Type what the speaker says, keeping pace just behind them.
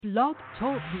Blog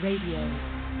Talk Radio.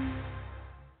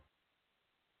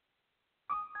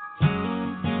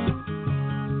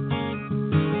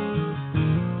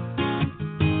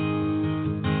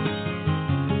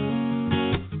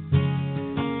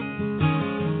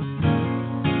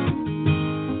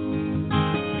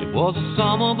 It was the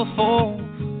summer before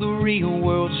the real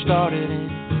world started, and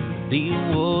the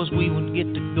deal was we would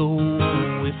get to go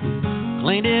if we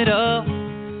cleaned it up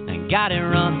and got it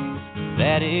running.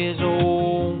 That is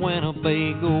old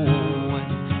Winnebago,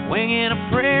 and winging a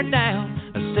prayer down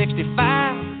a 65,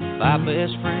 five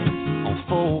best friends on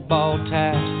football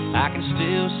ties. I can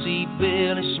still see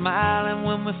Billy smiling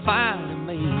when we finally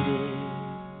made it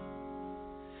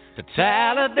to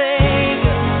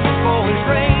Talladega. Boys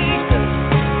raised up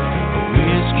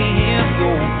whiskey in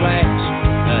gold glass.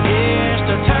 Here's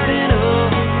to turning up,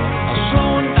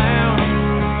 slowing down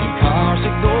in cars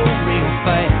that go real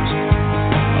fast.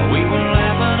 We were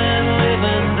laughing and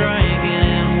living, drinking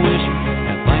and wishing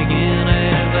and thinking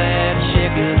as that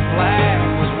checkered flag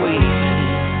was waving.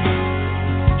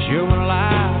 Sure would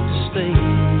like to stay in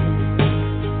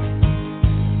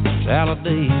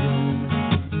Talladega.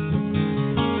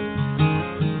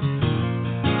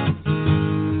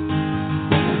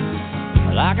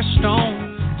 Like a stone,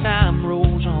 time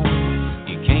rolls on.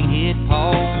 You can't hit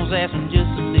pause, asking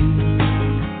just a day.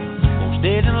 Most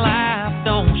days in life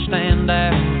don't stand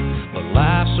out, but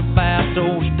life's about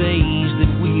those days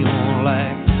that we all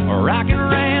like. Rockin'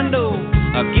 rando,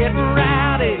 getting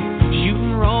rowdy,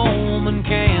 shooting Roman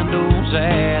candles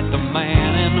at the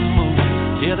man in the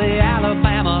moon, till the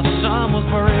Alabama sun was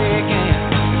breaking.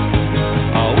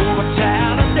 Over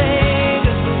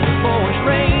Talladega, boys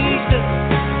raised up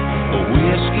a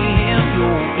whiskey in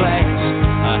your glass.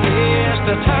 Here's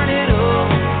to turn it up,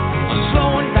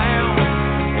 slowing down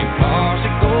in cars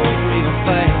that go real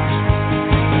fast.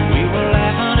 We were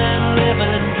laughing and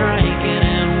living, drinking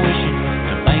and wishing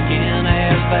and thinking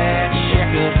as that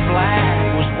checkered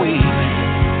flag was waving.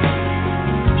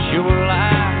 Sure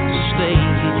like to stay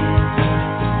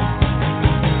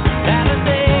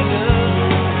Talladega.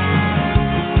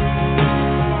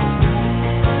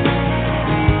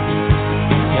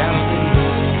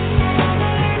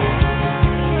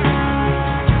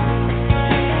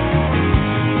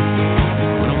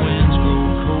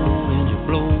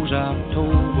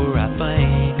 October, I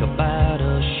think about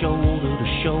us shoulder to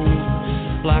shoulder.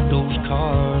 Like those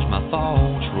cars, my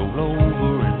thoughts roll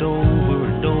over and over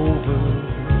and over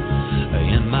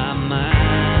in my mind.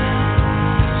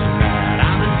 Tonight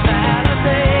I'm in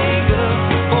Talladega,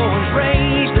 boys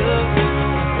raised up,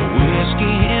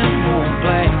 whiskey in gold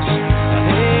glass.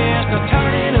 Here's to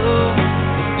turn it up,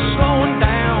 slowing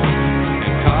down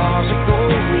in cars that go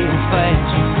real fast.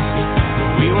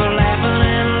 We were laughing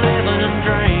and living and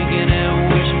drinking and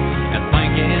wishing and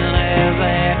thinking as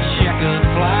that checkered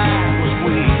flag was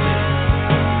waving.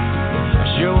 I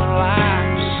sure would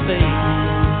like to stay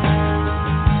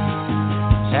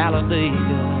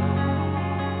Talladega.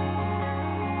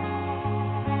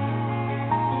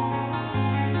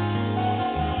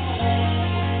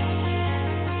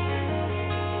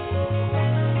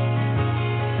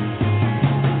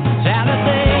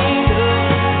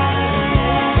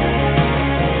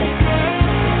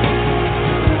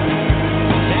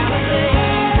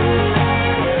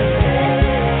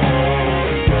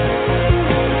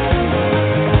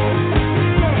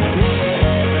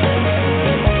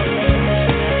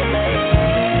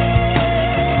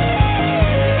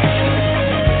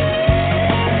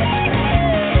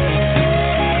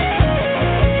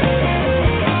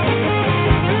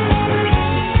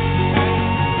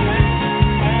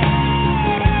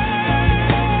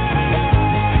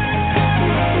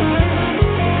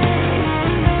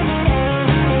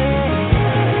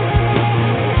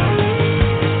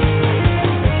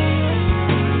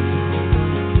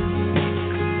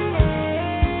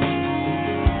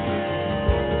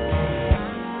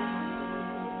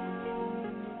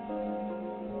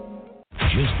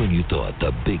 Just when you thought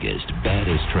the biggest,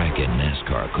 baddest track in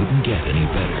NASCAR couldn't get any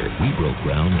better, we broke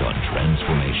ground on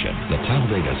Transformation, the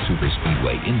Talladega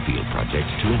Superspeedway infield project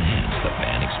to enhance the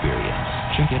fan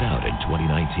experience. Check it out in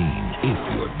 2019 if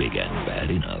you're big and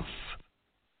bad enough.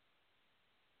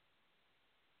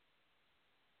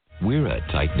 We're a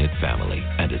tight-knit family,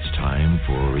 and it's time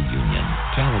for a reunion.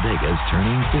 Talladega's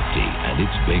turning 50, and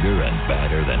it's bigger and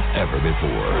badder than ever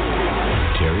before.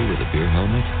 Terry with a beer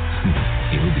helmet?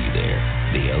 He'll be there.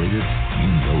 The Elliots, you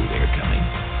know they're coming.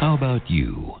 How about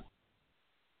you?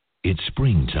 It's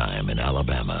springtime in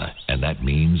Alabama, and that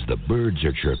means the birds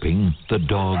are chirping, the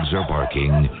dogs are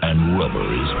barking, and rubber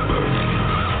is burning.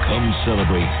 Come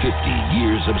celebrate 50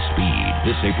 years of speed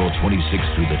this April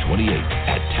 26th through the 28th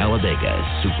at Talladega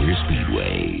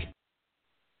Superspeedway.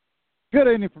 Good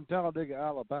evening from Talladega,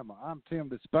 Alabama. I'm Tim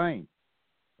Disspain.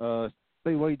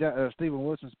 Stephen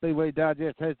Wilson Speedway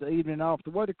Digest has the evening off.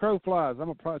 The way the crow flies, I'm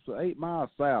approximately 8 miles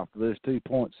south of this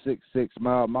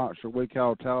 2.66-mile monster we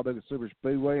call Talladega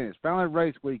Superspeedway, and it's finally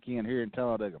race weekend here in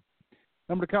Talladega.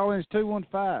 Number to call in is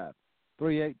 215-383-3681.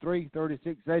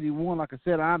 Like I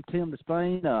said, I'm Tim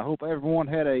Disspain. I hope everyone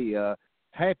had a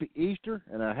happy Easter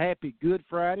and a happy Good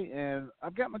Friday. And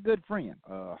I've got my good friend,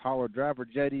 hauler driver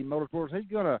JD Motorsports. He's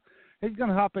gonna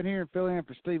hop in here and fill in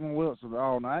for Stephen Wilson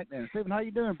all night. And Stephen, how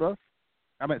you doing, bro?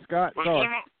 I mean, Scott. What's sorry.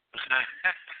 going on?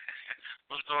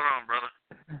 What's going on, brother?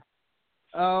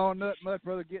 Oh, not much,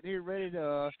 brother. Getting here ready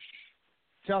to.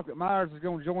 Chocolate Myers is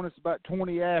going to join us about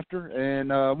 20 after,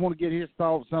 and I want to get his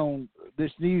thoughts on this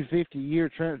new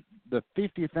 50-year, the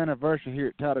 50th anniversary here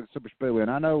at Talladega Superspeedway. And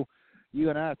I know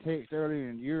you and I texted earlier,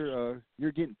 and you're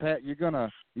getting packed. You're gonna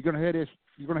head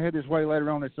this way later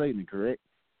on this evening, correct?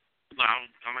 No,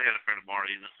 I'm headed for tomorrow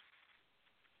evening.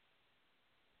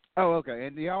 Oh, okay.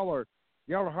 And y'all are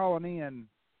hauling in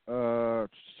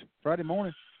Friday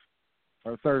morning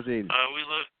or Thursday evening? We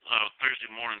load Thursday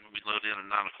morning. We load in at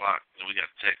 9 o'clock, and we got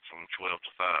tech from 12 to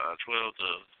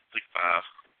 5.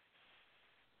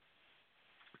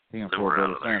 Damn, poor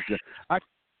brother. Sounds good.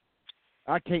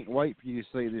 I can't wait for you to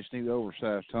see this new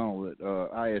oversized tunnel that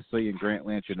ISC and Grant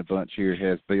Lynch and a bunch here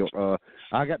has built.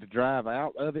 I got to drive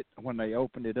out of it when they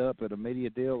opened it up at a media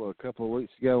deal a couple of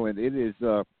weeks ago, and it is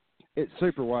it's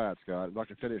super wide, Scott.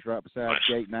 Like I said, it's right beside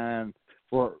Gate 9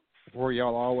 where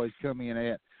y'all always come in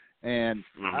at. And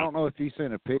I don't know if you've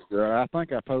seen a picture. I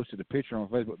think I posted a picture on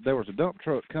Facebook. There was a dump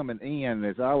truck coming in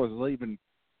as I was leaving,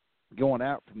 going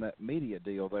out from that media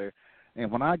deal there.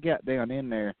 And when I got down in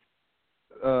there,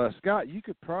 Scott, you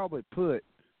could probably put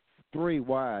 3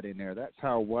 wide in there. That's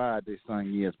how wide this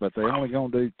thing is. But they're only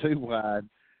going to do 2 wide.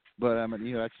 But, I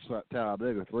mean, that's just like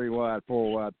Talladega, 3 wide,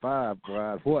 4 wide, 5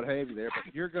 wide, what have you there.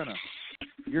 But you're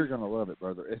gonna love it,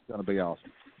 brother. It's going to be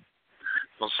awesome.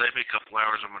 It'll save me a couple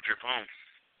hours on my trip home.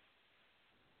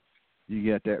 You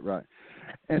got that right.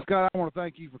 And, Scott, I want to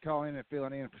thank you for calling in and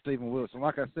filling in for Stephen Wilson.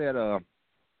 Like I said, I'm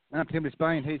Tim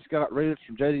Disspain. He's Scott Reedus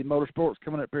from JD Motorsports.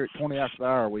 Coming up here at 20 after the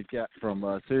hour, we've got from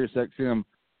SiriusXM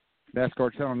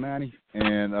NASCAR Channel 90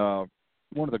 and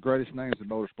one of the greatest names in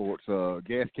motorsports,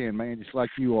 gas can man, just like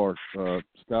you are,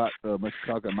 Scott. Mr.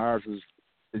 Chocolate Myers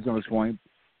is going to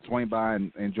swing by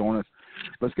and join us.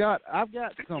 But, Scott, I've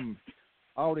got some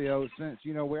audio since,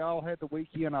 we all had the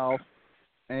weekend off.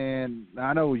 And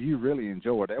I know you really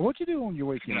enjoyed that. What you do on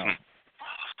your weekend off?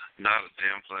 Not a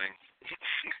damn thing.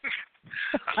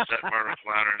 I sat in my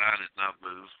recliner and I did not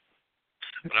move.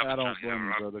 But I don't blame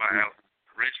you, brother.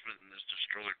 Richmond is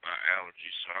destroyed by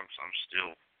allergies, so I'm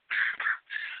still.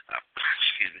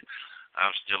 Excuse me.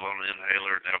 I'm still on the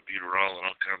inhaler and albuterol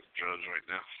and all kinds of drugs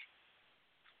right now.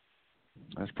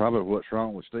 That's probably what's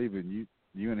wrong with Steven.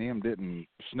 You and him didn't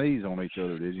sneeze on each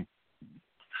other, did you?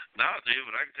 No, dude,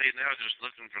 but I can tell you now, just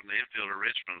looking from the infield of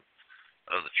Richmond,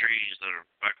 the trees that are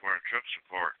back where our trucks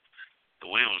are parked, the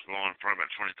wind was blowing probably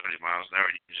about 20, 30 miles an hour.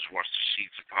 You can just watch the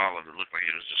sheets of pollen. It looked like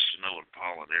it was just snow and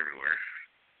pollen everywhere.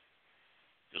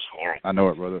 It was horrible. I know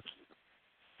it, brother.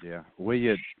 Yeah, we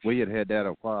had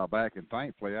that a while back, and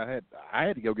thankfully I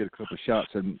had to go get a couple of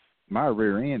shots in my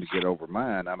rear end to get over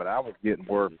mine. I mean, I was getting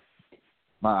where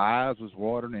my eyes was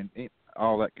watering and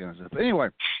all that kind of stuff. But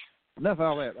anyway, enough of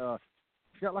all that.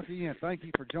 Scott, like again, thank you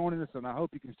for joining us, and I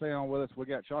hope you can stay on with us. We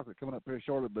got chocolate coming up here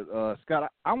shortly, but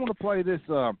Scott, I want to play this.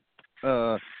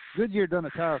 Goodyear done a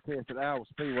tire test at Iowa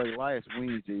Speedway last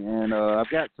Wednesday, and I've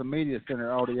got some media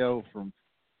center audio from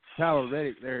Tyler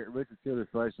Reddick there at Richard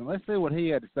Childress Racing. Let's see what he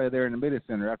had to say there in the media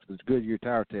center after this Goodyear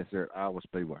tire test there at Iowa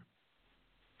Speedway.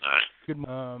 All right. Good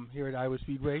here at Iowa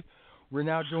Speedway. We're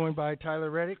now joined by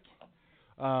Tyler Reddick,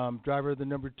 driver of the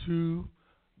number 2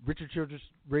 Richard Childress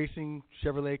Racing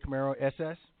Chevrolet Camaro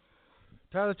SS.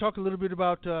 Tyler, talk a little bit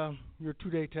about your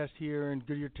 2-day test here and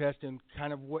Goodyear test and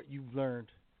kind of what you've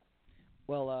learned.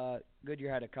 Well,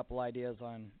 Goodyear had a couple ideas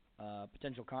on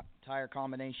potential tire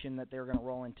combination that they were going to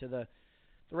roll into the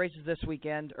races this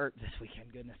weekend,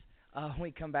 goodness.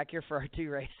 We come back here for our 2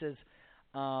 races.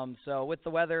 So with the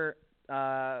weather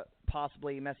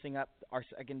possibly messing up our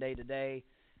second day today,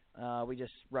 we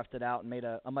just roughed it out and made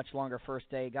a much longer first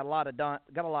day. Got a lot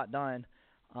done,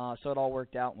 so it all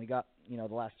worked out, and we got the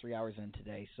last 3 hours in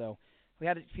today. So we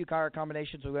had a few car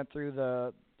combinations we went through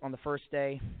on the first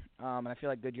day, and I feel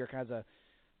like Goodyear has a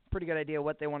pretty good idea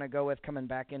what they want to go with coming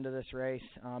back into this race.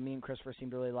 Me and Christopher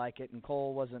seemed to really like it, and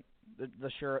Cole wasn't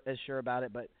as sure about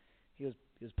it, but he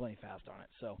was plenty fast on it.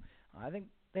 So I think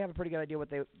they have a pretty good idea what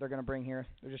they're going to bring here.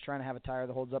 They're just trying to have a tire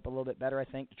that holds up a little bit better, I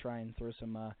think, to try and throw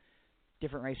some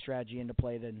different race strategy into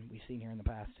play than we've seen here in the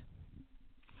past.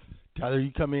 Tyler,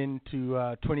 you come into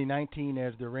 2019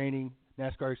 as the reigning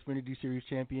NASCAR Xfinity Series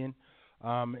champion,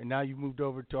 and now you've moved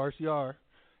over to RCR.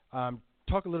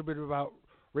 Talk a little bit about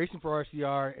racing for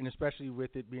RCR, and especially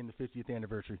with it being the 50th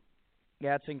anniversary.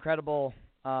 Yeah, it's an incredible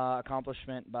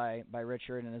accomplishment by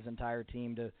Richard and his entire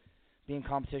team to be in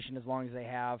competition as long as they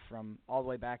have, from all the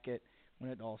way back at when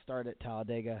it all started at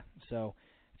Talladega. So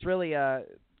it's really a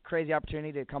crazy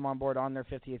opportunity to come on board on their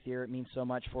 50th year. It means so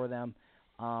much for them,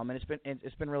 and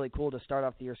it's been really cool to start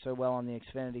off the year so well on the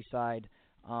Xfinity side.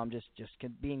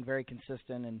 Being very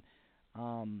consistent and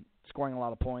scoring a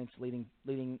lot of points, leading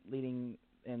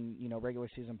in regular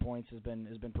season points has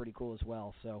been pretty cool as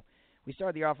well. So we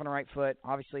started the year off on the right foot.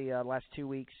 Obviously, last 2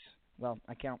 weeks. Well,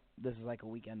 I count this is like a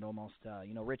weekend almost.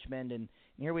 Richmond and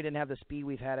here we didn't have the speed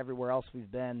we've had everywhere else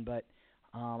we've been, but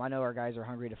I know our guys are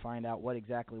hungry to find out what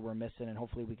exactly we're missing, and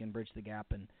hopefully we can bridge the gap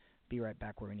and be right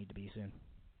back where we need to be soon.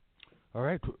 All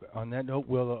right. On that note,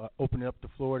 we'll open up the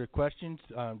floor to questions.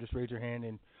 Just raise your hand,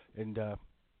 and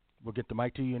we'll get the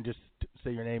mic to you, and just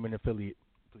say your name and affiliate,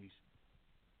 please.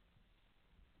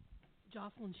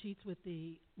 Jocelyn Sheets with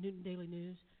the Newton Daily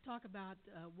News. Talk about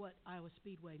what Iowa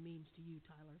Speedway means to you,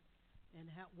 Tyler, and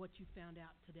what you found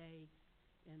out today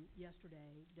and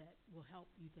yesterday that will help,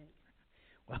 you think.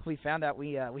 Well, we found out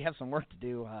we have some work to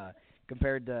do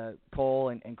compared to Cole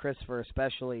and Christopher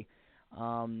especially.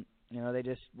 They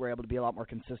just were able to be a lot more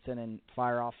consistent and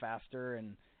fire off faster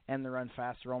and end the run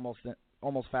faster,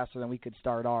 almost faster than we could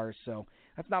start ours. So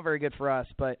that's not very good for us,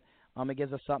 but it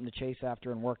gives us something to chase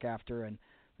after and work after. And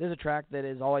there's a track that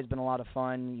has always been a lot of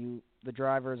fun. The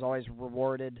driver is always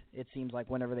rewarded, it seems like,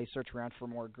 whenever they search around for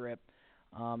more grip.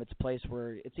 It's a place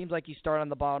where it seems like you start on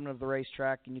the bottom of the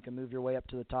racetrack and you can move your way up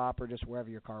to the top or just wherever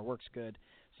your car works good.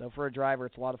 So for a driver,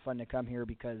 it's a lot of fun to come here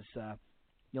because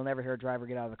you'll never hear a driver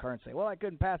get out of the car and say, well, I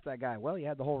couldn't pass that guy. Well, you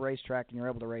had the whole racetrack and you're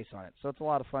able to race on it. So it's a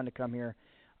lot of fun to come here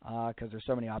because there's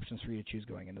so many options for you to choose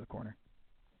going into the corner.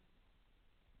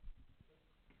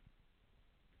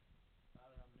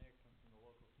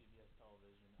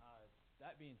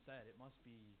 That being said, it must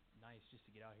be nice just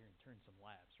to get out here and turn some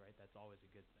laps, right? That's always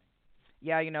a good thing.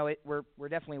 Yeah, we're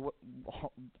definitely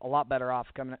a lot better off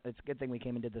coming. It's a good thing we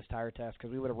came and did this tire test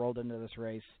because we would have rolled into this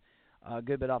race a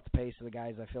good bit off the pace of the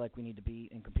guys I feel like we need to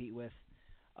beat and compete with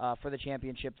for the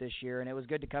championship this year. And it was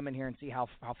good to come in here and see how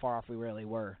far off we really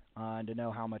were and to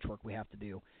know how much work we have to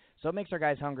do. So it makes our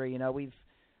guys hungry. We've,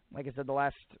 like I said,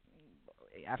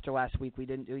 after last week, we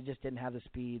just didn't have the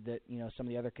speed that some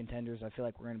of the other contenders I feel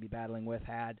like we're going to be battling with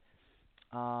had.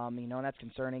 And that's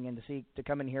concerning. And to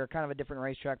come in here, kind of a different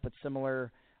racetrack, but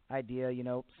similar idea,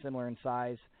 similar in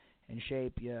size and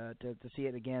shape. To see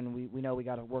it again, we know we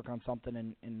got to work on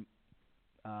something, and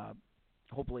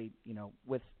hopefully,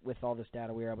 with all this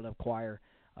data we were able to acquire,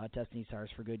 testing these tires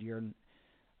for Goodyear, and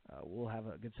we'll have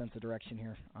a good sense of direction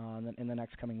here in the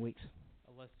next coming weeks.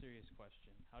 A less serious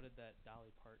question. How did that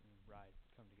Dolly Parton ride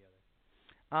come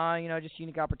together? Just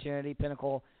unique opportunity.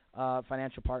 Pinnacle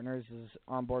Financial Partners is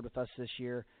on board with us this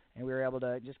year, and we were able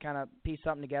to just kind of piece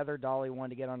something together. Dolly wanted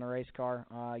to get on a race car,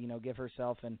 give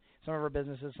herself and some of her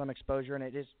businesses some exposure, and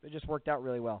it just worked out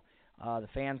really well. The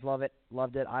fans loved it.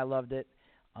 I loved it.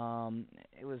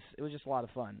 It was just a lot of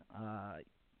fun.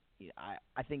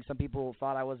 I think some people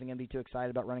thought I wasn't going to be too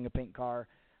excited about running a pink car.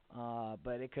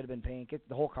 But it could have been pink.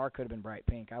 The whole car could have been bright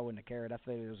pink. I wouldn't have cared. I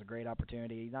thought it was a great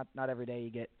opportunity. Not every day you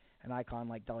get an icon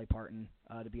like Dolly Parton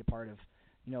to be a part of,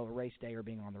 a race day or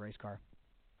being on the race car.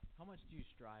 How much do you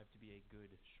strive to be a good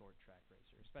short track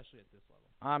racer, especially at this level?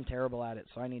 I'm terrible at it,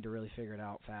 so I need to really figure it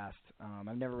out fast.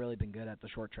 I've never really been good at the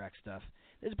short track stuff.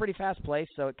 This is a pretty fast place,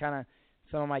 so it kind of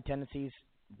some of my tendencies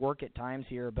work at times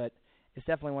here, but it's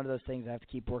definitely one of those things I have to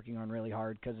keep working on really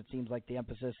hard because it seems like the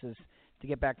emphasis is to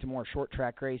get back to more short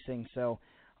track racing. So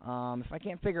if I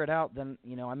can't figure it out, then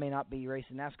I may not be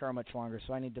racing NASCAR much longer.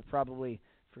 So I need to probably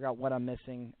figure out what I'm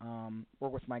missing,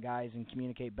 work with my guys, and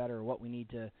communicate better what we need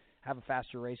to have a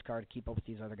faster race car to keep up with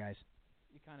these other guys.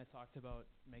 You kind of talked about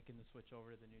making the switch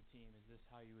over to the new team. Is this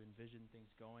how you envision things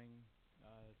going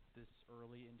this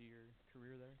early into your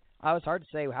career there? It was hard to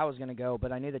say how it was going to go,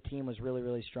 but I knew the team was really,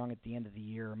 really strong at the end of the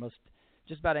year.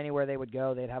 Just about anywhere they would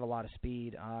go, they'd have a lot of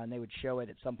speed, and they would show it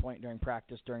at some point during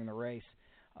practice, during the race.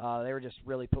 They were just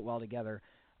really put well together.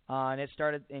 And it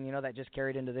started, and that just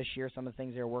carried into this year. Some of the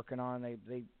things they were working on,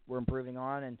 they were improving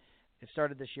on, and it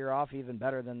started this year off even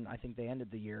better than I think they ended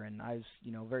the year. And I was,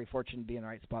 very fortunate to be in the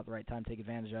right spot at the right time, take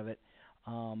advantage of it.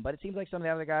 But it seems like some of the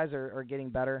other guys are getting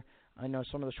better. I know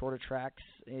some of the shorter tracks,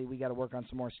 we got to work on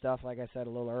some more stuff, like I said a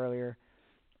little earlier.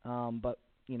 But,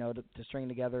 to string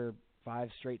together 5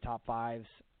 straight top 5s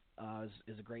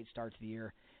is a great start to the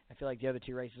year. I feel like the other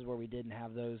 2 races where we didn't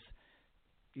have those,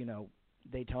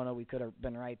 Daytona, we could have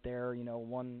been right there.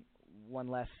 One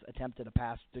less attempt at a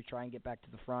pass to try and get back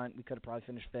to the front. We could have probably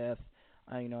finished 5th.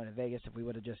 In Vegas, if we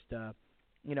would have just,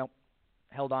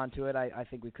 held on to it, I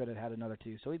think we could have had another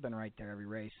 2. So we've been right there every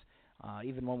race.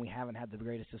 Even when we haven't had the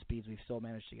greatest of speeds, we've still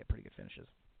managed to get pretty good finishes.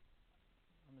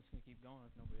 I'm just going to keep going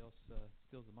if nobody else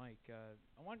steals the mic.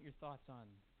 I want your thoughts on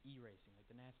e-racing, like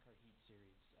the NASCAR Heat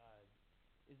Series.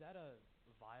 Is that a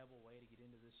viable way to get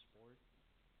into this sport?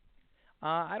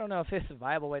 I don't know if it's a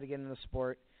viable way to get into the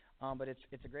sport, but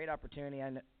it's a great opportunity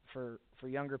for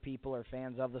younger people or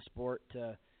fans of the sport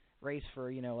to race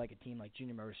for, like a team like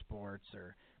Junior Motorsports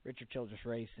or Richard Childress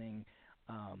Racing.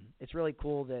 It's really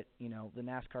cool that, the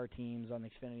NASCAR teams on the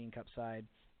Xfinity and Cup side,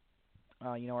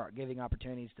 are giving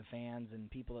opportunities to fans and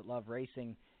people that love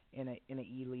racing in a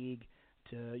E-League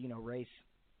to, race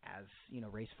as,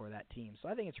 race for that team. So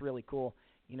I think it's really cool.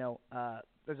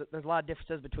 There's a lot of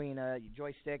differences between a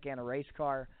joystick and a race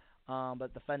car,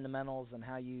 but the fundamentals and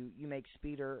how you make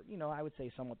speed are, I would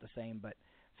say somewhat the same. But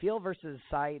feel versus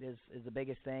sight is the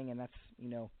biggest thing, and that's,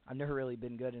 I've never really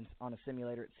been good on a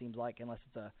simulator, it seems like, unless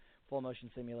it's a full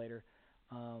motion simulator.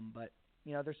 But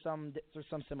there's some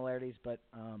similarities, but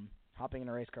hopping in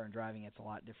a race car and driving, it's a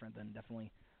lot different than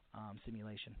definitely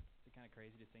simulation. Is it kind of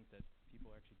crazy to think that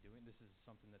people are actually doing this? Is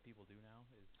something that people do now?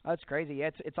 Oh, it's crazy. Yeah,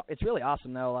 it's really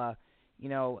awesome though.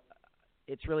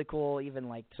 It's really cool. Even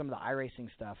like some of the iRacing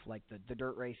stuff, like the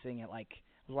dirt racing. I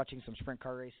was watching some sprint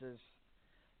car races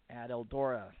at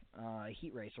Eldora, a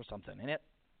heat race or something,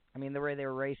 and the way they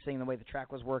were racing, the way the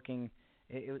track was working,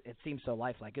 it seemed so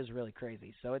lifelike. It was really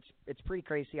crazy. So it's pretty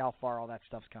crazy how far all that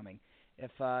stuff's coming.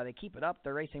 If they keep it up,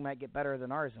 their racing might get better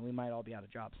than ours, and we might all be out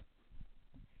of jobs.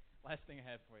 Last thing I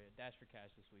had for you, Dash for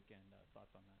Cash this weekend. Thoughts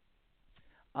on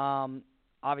that?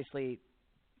 Obviously,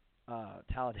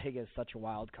 Talladega is such a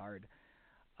wild card.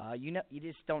 You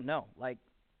just don't know. Like,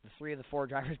 the 3 of the 4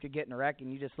 drivers could get in a wreck,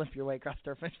 and you just limp your way across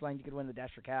the finish line. You could win the Dash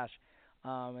for Cash.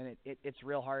 And it's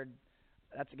real hard.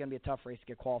 That's going to be a tough race to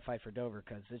get qualified for Dover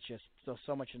because it's just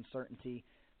so much uncertainty.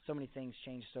 So many things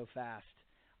change so fast.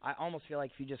 I almost feel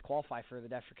like if you just qualify for the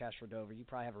Dash for Cash for Dover, you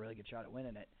probably have a really good shot at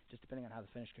winning it, just depending on how the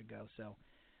finish could go. So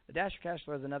the Dash for Cash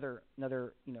was another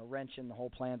wrench in the whole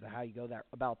plans of how you go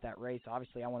about that race.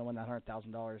 Obviously, I want to win that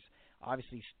 $100,000.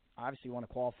 Obviously, want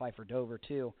to qualify for Dover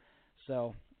too.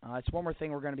 So it's one more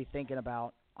thing we're going to be thinking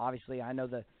about. Obviously, I know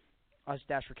us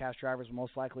Dash for Cash drivers will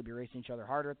most likely be racing each other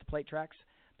harder at the plate tracks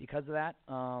because of that.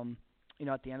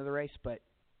 At the end of the race, but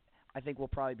I think we'll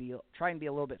probably be trying to be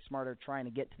a little bit smarter, trying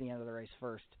to get to the end of the race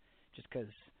first, just because,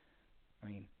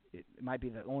 it might be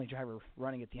the only driver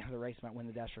running at the end of the race might win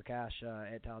the Dash for Cash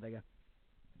at Talladega.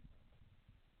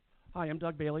 Hi, I'm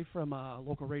Doug Bailey from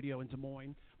local radio in Des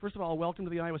Moines. First of all, welcome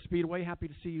to the Iowa Speedway. Happy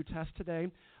to see you test today.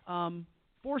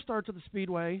 4 starts at the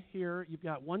Speedway here. You've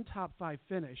got 1 top 5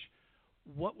 finish.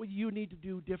 What would you need to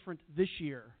do different this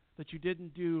year that you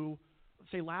didn't do,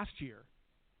 say, last year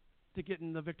to get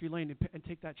in the victory lane and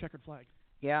take that checkered flag?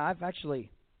 Yeah, I've actually,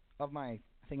 of my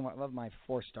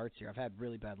 4 starts here, I've had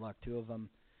really bad luck. 2 of them,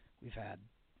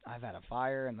 I've had a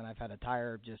fire, and then I've had a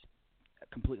tire just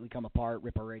completely come apart,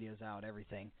 rip our radios out,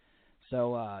 everything.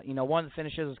 So, one of the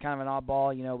finishes was kind of an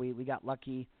oddball. We got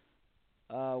lucky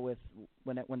with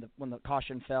when the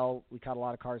caution fell. We caught a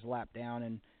lot of cars lap down,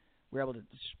 and we were able to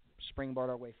springboard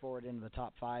our way forward into the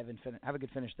top 5 and have a good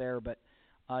finish there. But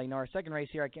our second race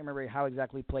here, I can't remember how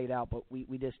exactly played out, but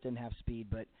we just didn't have speed.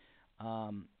 But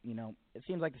it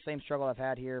seems like the same struggle I've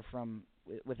had here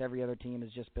with every other team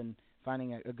has just been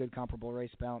finding a good comparable race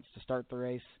balance to start the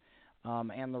race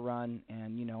and the run,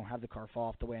 and have the car fall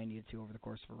off the way I needed to over the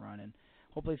course of a run. And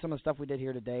hopefully some of the stuff we did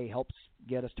here today helps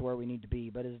get us to where we need to be.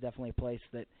 But it's definitely a place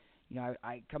that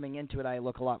I coming into it, I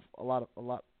look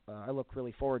I look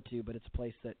really forward to. But it's a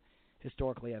place that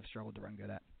historically I've struggled to run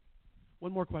good at.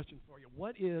 One more question for you.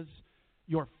 What is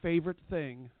your favorite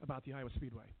thing about the Iowa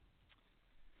Speedway?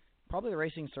 Probably the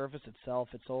racing surface itself.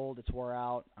 It's old. It's wore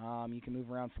out. You can move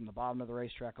around from the bottom of the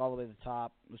racetrack all the way to the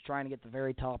top. I was trying to get the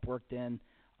very top worked in,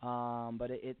 but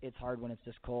it's hard when it's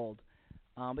this cold.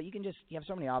 But you have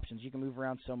so many options. You can move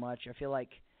around so much. I feel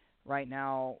like right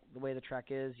now, the way the track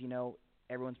is,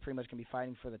 everyone's pretty much going to be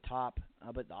fighting for the top,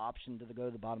 but the option to go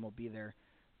to the bottom will be there.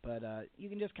 But you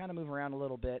can just kind of move around a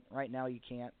little bit. Right now you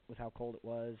can't with how cold it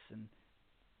was and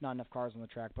not enough cars on the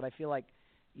track. But I feel like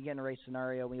you get in a race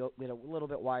scenario, we get a little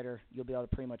bit wider, you'll be able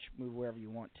to pretty much move wherever you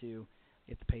want to. You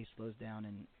if the pace slows down,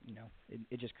 and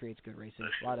it just creates good racing.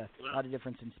 A lot of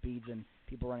difference in speeds and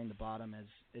people running the bottom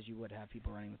as you would have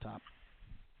people running the top.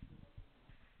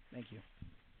 Thank you.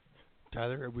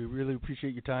 Tyler, we really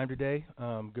appreciate your time today.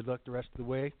 Good luck the rest of the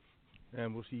way,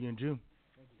 and we'll see you in June.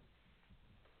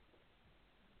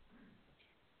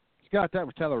 Scott, that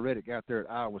was Tyler Reddick out there at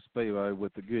Iowa Speedway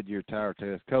with the Goodyear tire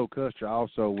test. Cole Custer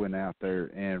also went out there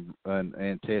and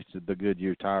tested the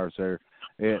Goodyear tires there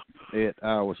at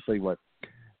Iowa Speedway.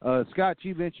 Scott,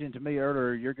 you mentioned to me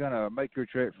earlier you're going to make your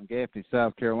trip from Gaffney,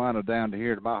 South Carolina, down to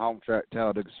here to my home track,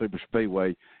 Talladega Super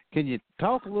Speedway. Can you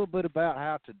talk a little bit about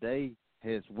how today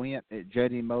has went at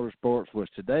JD Motorsports? Was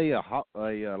today a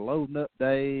loading up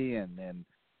day, and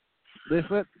let's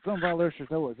let some of our listeners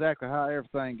know exactly how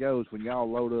everything goes when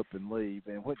y'all load up and leave.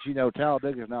 And what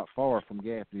Talladega is not far from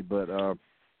Gaffney, but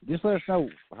just let us know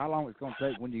how long it's going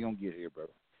to take when you're going to get here,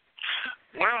 brother.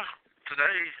 Well,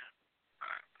 today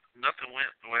nothing went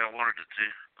the way I wanted it to.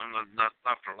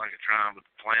 Not for lack of trying, but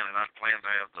planning. I planned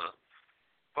to have the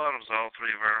bottoms of all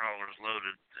three of our haulers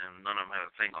loaded, and none of them have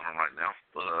a thing on them right now.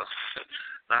 But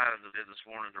I had to do this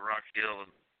morning to Rock Hill,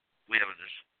 and we have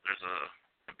there's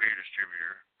a beer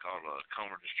distributor called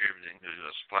Comer Distributing who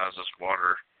supplies us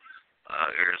water,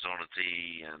 Arizona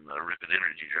tea, and Ripid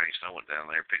energy drinks. And I went down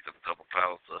there, picked up a couple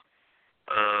pallets of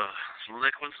some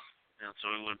liquids, and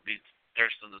so we wouldn't be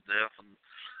thirsting to death, and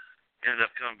ended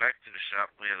up coming back to the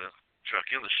shop. We had a truck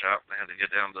in the shop, and I had to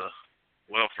get down to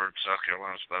Welford, South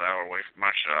Carolina. It's about an hour away from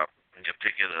my shop, and get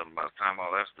pick it up. And by the time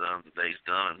all that's done, the day's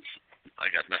done, and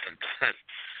I got nothing done.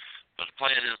 But the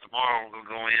plan is tomorrow we'll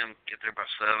go in, get there by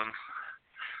 7.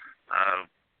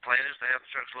 Plan is to have the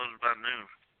trucks loaded by noon,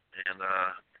 and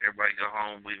everybody go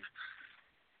home.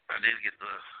 I did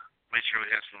make sure we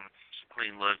had some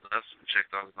clean load nuts and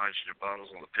checked all the nitrogen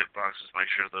bottles on the pit boxes, make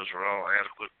sure those are all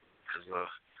adequate, because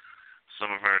some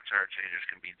of our tire changers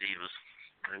can be divas.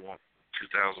 They want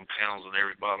 2,000 pounds in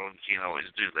every bottle, and you can't always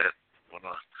do that. When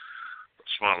a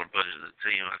smaller budgeted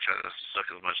team, I try to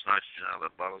suck as much nitrogen out of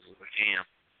the bottles as I can,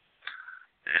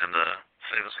 and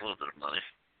save us a little bit of money.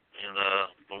 And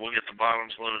but we'll get the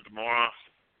bottoms loaded tomorrow.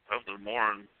 Hopefully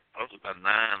by 9.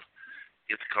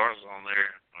 Get the cars on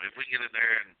there. I mean, if we get in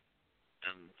there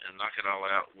and knock it all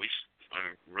out,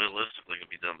 realistically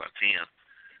gonna be done by 10.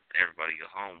 Everybody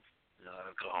go home.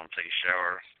 I'll go home, take a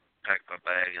shower, pack my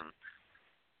bag, and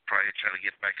probably try to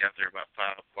get back out there about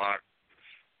 5 o'clock.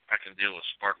 I can deal with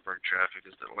Spartanburg traffic.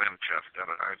 It's the Atlanta traffic.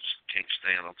 I just can't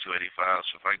stand on 285.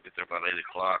 So if I can get there about 8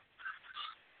 o'clock.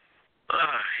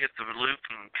 Hit the loop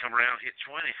and come around, hit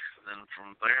 20. Then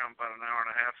from there, I'm about an hour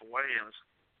and a half away, and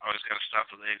I always got to stop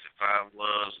at the exit 5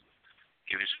 Love's,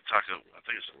 give you some taco. I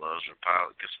think it's a Love's or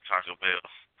Pilot. Get some Taco Bell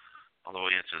on the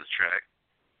way into the track.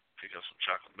 Pick up some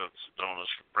chocolate milk and some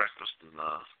donuts for breakfast, and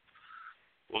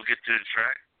we'll get to the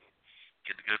track.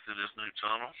 Get to go through this new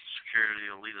tunnel.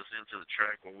 Security will lead us into the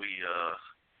track where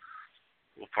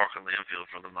we'll park on the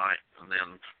infield for the night, and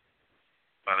then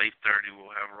about 8:30,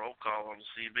 we'll have a roll call on the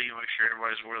CB, make sure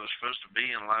everybody's where they're supposed to be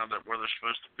and lined up where they're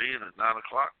supposed to be. And at 9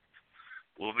 o'clock,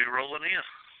 we'll be rolling in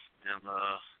and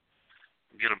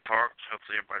get them parked.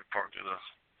 Hopefully, everybody parked at a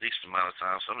decent amount of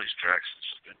time. Some of these tracks,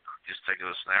 it's been just taking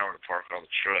us an hour to park all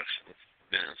the trucks. It's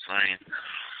been insane.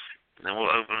 And then we'll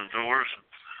open the doors and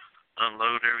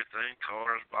unload everything,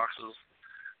 cars, boxes.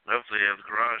 And hopefully, have the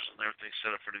garage and everything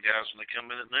set up for the guys when they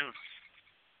come in at noon.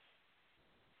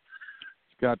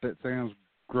 Scott, that sounds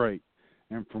great.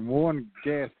 And from one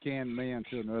gas can man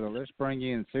to another, let's bring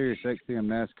in Sirius XM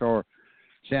NASCAR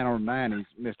Channel 90's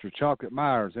Mr. Chocolate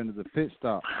Myers into the pit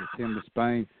stop with Tim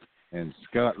Disspain and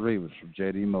Scott Rivers from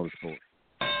JD Motorsports.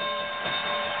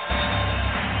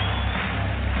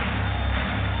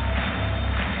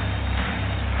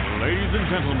 Ladies and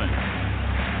gentlemen,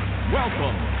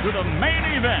 welcome to the main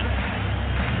event.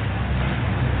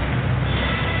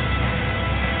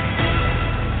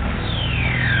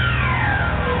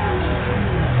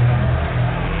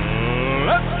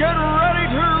 Let's get ready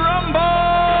to rumble!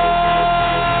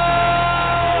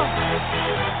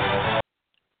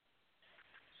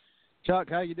 Chuck,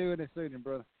 how you doing this evening,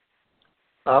 brother?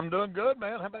 I'm doing good,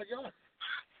 man. How about y'all?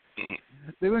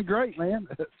 Doing great, man.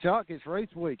 Chuck, it's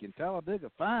race week in Talladega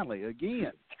finally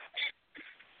again.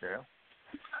 Yeah.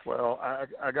 Well,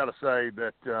 I got to say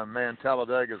that, man,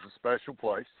 Talladega is a special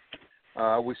place.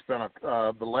 We spent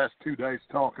the last 2 days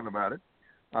talking about it.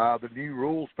 The new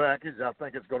rules package, I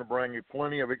think it's going to bring you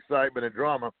plenty of excitement and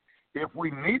drama. If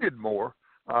we needed more,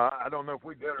 I don't know if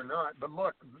we did or not, but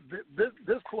look,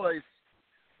 this place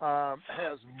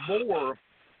has more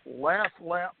last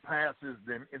lap passes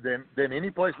than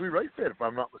any place we raced at, if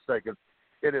I'm not mistaken.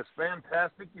 It is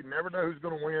fantastic. You never know who's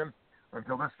going to win.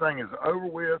 until this thing is over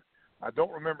with. I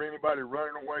don't remember anybody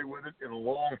running away with it in a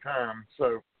long time.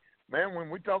 So, man, when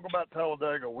we talk about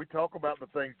Talladega, we talk about the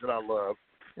things that I love,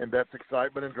 and that's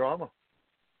excitement and drama.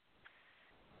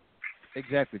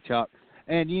 Exactly, Chuck.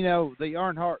 And, you know, the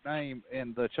Earnhardt name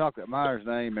and the Chocolate Myers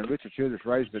name and Richard Childress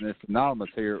Racing is synonymous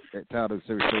here at Talladega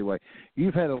Super Speedway.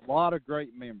 You've had a lot of great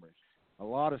memories, a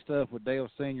lot of stuff with Dale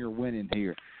Sr. winning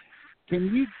here.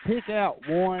 Can you pick out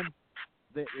one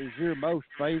that is your most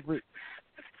favorite,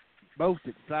 most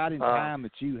exciting time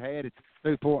that you had at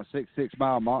the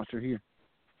 2.66-mile monster here?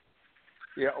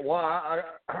 Yeah, well,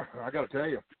 I got to tell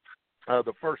you,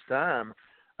 the first time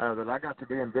that I got to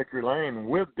be in Victory Lane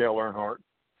with Dale Earnhardt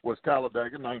was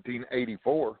Talladega,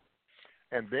 1984,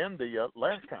 and then the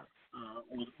last time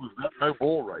was that No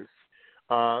Bull race.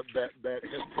 That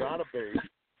has got to be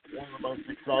one of the most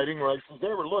exciting races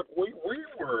ever. Look, we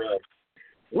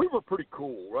were pretty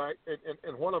cool, right?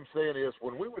 And what I'm saying is,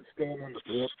 when we would stand in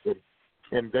the pit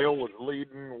and Dale was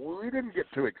leading, we didn't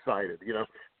get too excited. You know,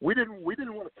 we didn't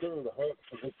want to carry the hat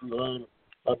for Victory Lane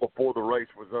before the race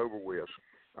was over with.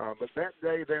 But that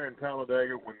day there in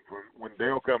Talladega, when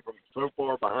Dale come from so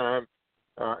far behind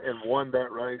and won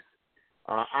that race,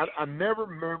 I never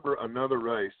remember another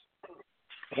race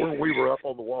where we were up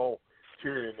on the wall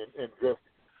cheering and just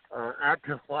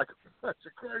acting like a bunch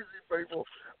of crazy people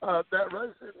that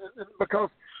race. And because,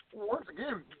 once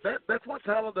again, that's what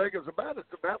Talladega is about.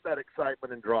 It's about that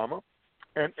excitement and drama.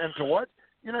 And to watch,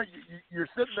 you know, you're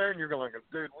sitting there and you're going,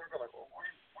 dude, we're going to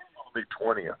be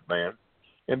 20th, man.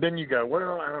 And then you go,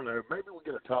 well, I don't know, maybe we'll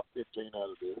get a top 15 out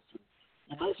of this. And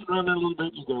you mess around there a little bit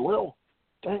and you go, well,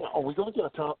 dang, are we going to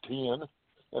get a top 10?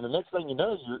 And the next thing you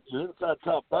know, you're inside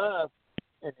top 5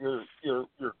 and you're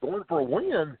going for a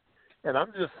win. And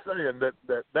I'm just saying that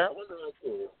one right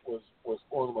there was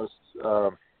one of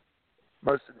the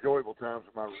most enjoyable times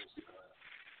of my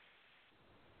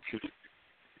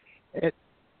racing.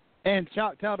 And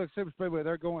Talladega Super Speedway,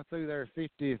 they're going through their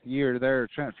 50th year of their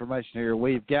transformation here.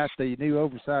 We've got the new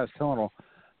oversized tunnel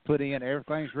put in.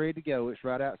 Everything's ready to go. It's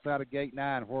right outside of Gate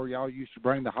 9 where y'all used to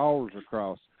bring the haulers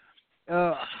across.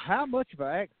 How much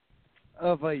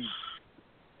of a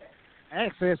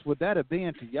access would that have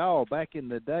been to y'all back in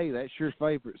the day? That's your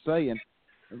favorite saying.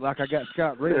 Like I got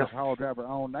Scott Reeves, haul driver,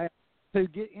 on now. To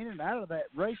get in and out of that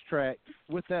racetrack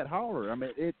with that hauler. I mean,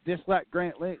 it just like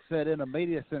Grant Lynch said in a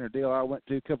media center deal I went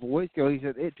to a couple of weeks ago. He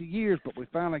said, it's years, but we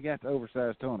finally got the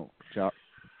oversized tunnel, Chuck.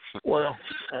 Well,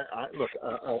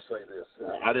 I'll say this.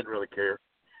 I didn't really care.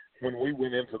 When we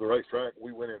went into the racetrack,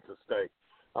 we went into stay.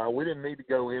 We didn't need to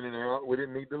go in and out. We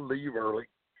didn't need to leave early.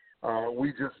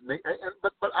 We just need,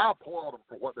 but I applaud them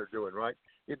for what they're doing, right?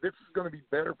 This is going to be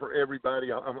better for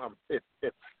everybody.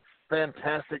 It's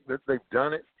fantastic that they've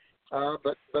done it.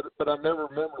 But I never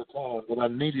remember a time that I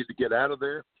needed to get out of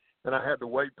there, and I had to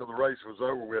wait till the race was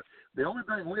over with. The only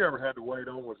thing we ever had to wait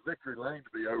on was Victory Lane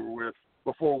to be over with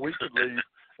before we could leave.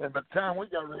 And by the time we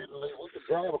got ready to leave, we could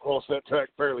drive across that track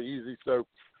fairly easy. So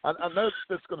I know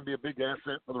that's going to be a big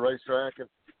asset for the racetrack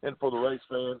and for the race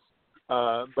fans.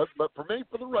 But for me,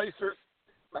 for the racers,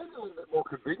 maybe a little bit more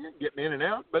convenient getting in and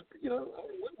out. But, you know,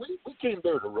 we came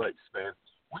there to race, man.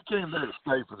 We came there to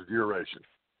stay for the duration.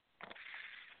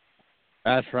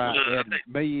 That's right. And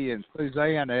me and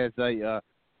Suzanne, as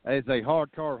a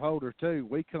hard car holder too,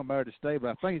 we come there to stay. But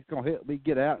I think it's going to help me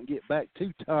get out and get back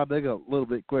to Talladega a little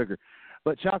bit quicker.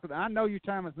 But Chocolate, I know your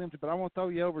time is limited, but I want to throw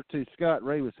you over to Scott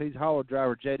Reeves. He's hauler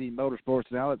driver, JD Motorsports,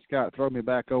 and I'll let Scott throw me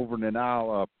back over, and then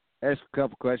I'll ask a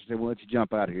couple questions, and we'll let you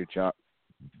jump out of here, Choc.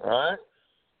 All right.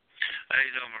 How you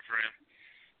doing, my friend?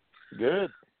 Good.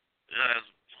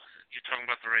 You're talking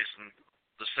about the race on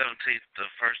the 17th, the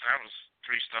first. I was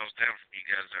 3 stalls down from you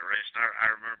guys that race. And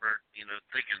I remember,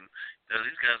 thinking,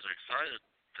 these guys are excited.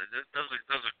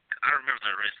 I remember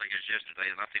that race like it was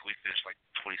yesterday, and I think we finished like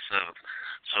 27th.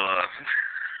 So,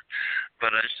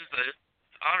 but it's just an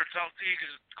honor to talk to you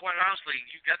because, quite honestly,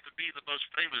 you got to be the most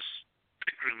famous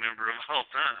Pickering member of all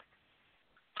time.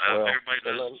 Everybody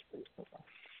does.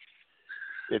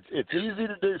 It's easy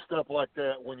to do stuff like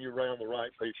that when you're around the right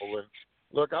people. And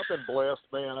look, I've been blessed,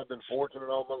 man. I've been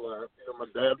fortunate all my life. My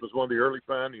dad was one of the early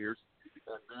pioneers.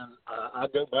 And then I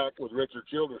go back with Richard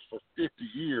Childress for 50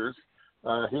 years.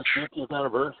 His 50th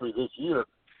anniversary this year.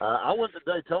 I went to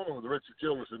Daytona with Richard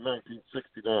Childress in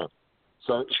 1969.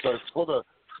 So for the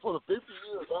 50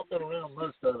 years I've been around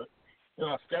most of it.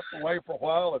 I stepped away for a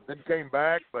while and then came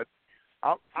back. But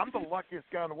I'm the luckiest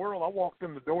guy in the world. I walked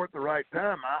in the door at the right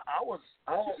time. I was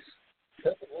helping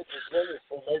Richard Childress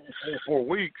for maybe 3 or 4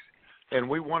 weeks. And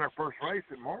we won our first race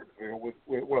in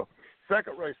Martinsville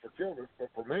second race for Childress, but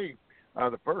for me,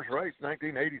 the first race,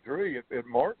 1983 at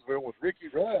Martinsville with Ricky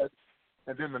Rudd,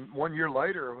 and then 1 year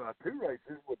later, 2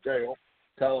 races with Dale,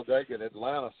 Talladega, and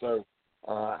Atlanta. So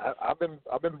I've been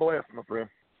blessed, my friend.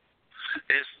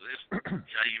 Yeah,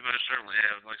 you most certainly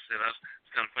have. Like I said, I was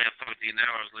kind of playing phone with you now.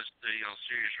 I was listening to you on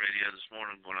Sirius Radio this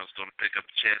morning when I was going to pick up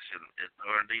the chassis at the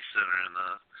R&D Center, and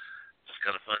it's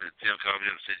kind of funny that Tim called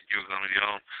me up and said you were going to be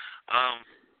on.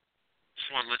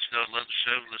 Just want to let you know I love the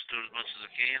show. Let's do it as much as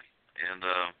I can, and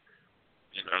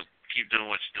keep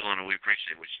doing what you're doing, and we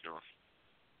appreciate what you're doing.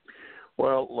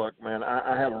 Well, look, man,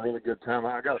 I have a really good time.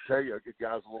 I got to tell you,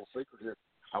 guys, a little secret here.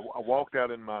 I walked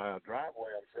out in my driveway.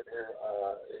 I'm sitting here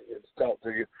and talk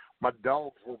to you. My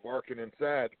dogs were barking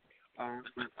inside.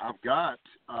 I've got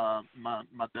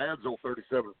my dad's old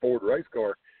 '37 Ford race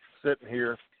car sitting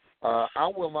here.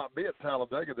 I will not be at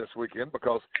Talladega this weekend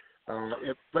because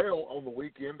it fell on the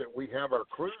weekend that we have our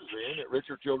cruise in at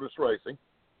Richard Childress Racing.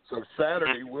 So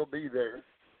Saturday we'll be there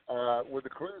with the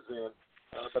cruise in.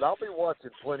 But I'll be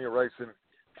watching plenty of racing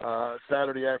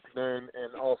Saturday afternoon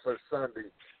and also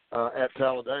Sunday at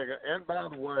Talladega. And by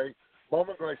the way,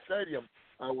 Bowman Gray Stadium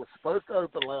was supposed to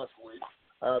open last week.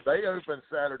 They opened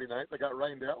Saturday night. They got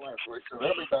rained out last week, so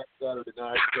they'll be back Saturday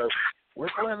night. So we're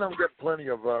planning on getting plenty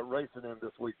of racing in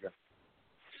this weekend.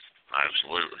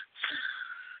 Absolutely.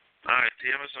 All right,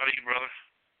 Tim, it's all you, brother.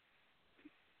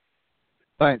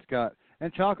 Thanks, Scott.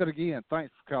 And Chocolate, again,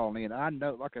 thanks for calling in. I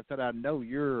know, like I said, I know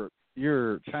your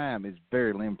time is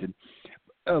very limited.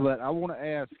 But I want to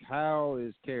ask, how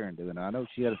is Karen doing? I know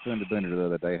she had a Sunday dinner the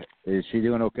other day. Is she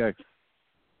doing okay?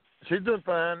 She's doing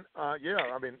fine.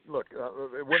 Yeah, I mean, look,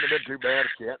 it wouldn't have been too bad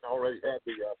if she hadn't already had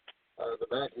the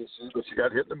back issue, but she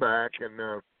got hit in the back, and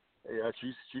yeah,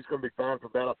 she's going to be fine for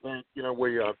that. I think.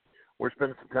 We're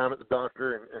spending some time at the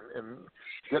doctor and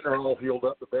getting her all healed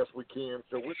up the best we can.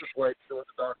 So we're just waiting to see what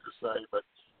the doctors say. But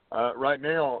right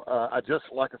now, I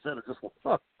just walked outside.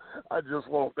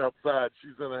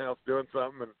 She's in the house doing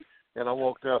something, and I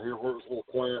walked out here where it was a little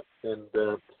quiet, and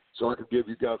so I could give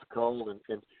you guys a call and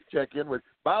check in with.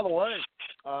 By the way,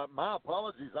 my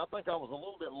apologies. I think I was a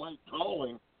little bit late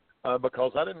calling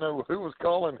because I didn't know who was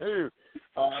calling who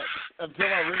until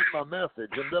I read my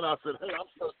message, and then I said, "Hey, I'm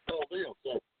supposed to call them."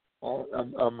 So I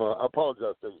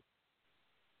apologize to you.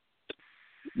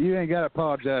 You ain't got to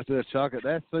apologize to us, Chocolate.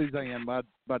 That's Suzanne, my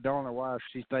darling wife.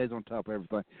 She stays on top of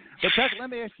everything. But, Chocolate,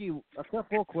 let me ask you a couple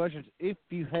more questions if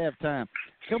you have time.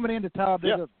 Coming into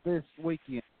Talladega this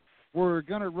weekend, we're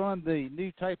going to run the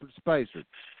new tapered spacer.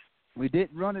 We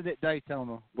didn't run it at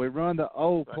Daytona. We run the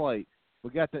old plate.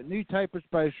 We got that new tapered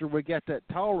spacer. We got that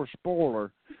taller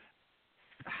spoiler.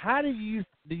 How do you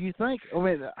think? I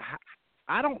mean,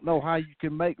 I don't know how you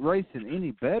can make racing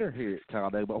any better here at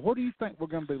Talladega, but what do you think we're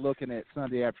going to be looking at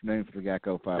Sunday afternoon for the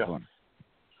Geico 500?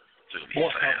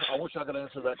 Well, I wish I could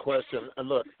answer that question. And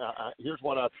look, here's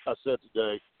what I said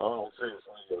today. Oh,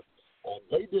 seriously,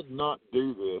 they did not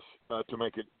do this to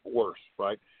make it worse,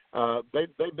 right? They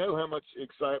know how much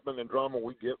excitement and drama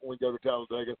we get when we go to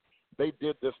Talladega. They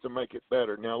did this to make it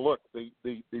better. Now, look, the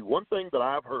one thing that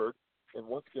I've heard, and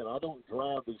once again, I don't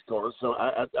drive these cars, so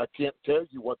I can't tell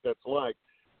you what that's like.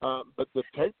 But the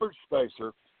tapered spacer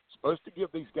is supposed to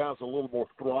give these guys a little more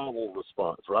throttle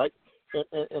response, right?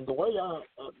 And the way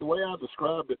I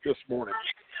described it this morning,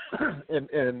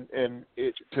 and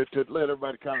to let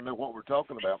everybody kind of know what we're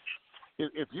talking about,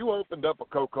 if you opened up a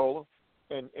Coca-Cola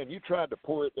and you tried to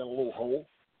pour it in a little hole,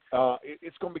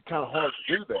 it's going to be kind of hard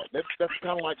to do that. That's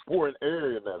kind of like pouring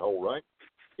air in that hole, right?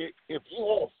 If you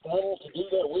have a funnel to do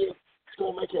that with, it's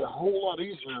going to make it a whole lot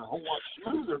easier and a whole lot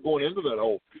smoother going into that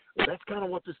hole. And that's kind of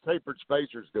what this tapered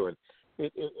spacer is doing.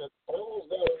 It funnels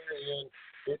that air in.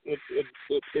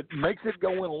 It makes it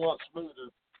go in a lot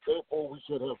smoother. Therefore, we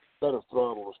should have better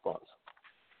throttle response.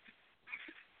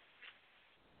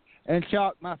 And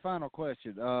Chuck, my final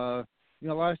question.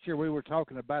 Last year we were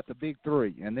talking about the big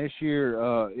three, and this year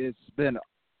it's been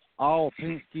all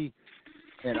Penske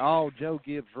and all Joe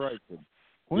Gibbs racing.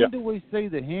 When do we see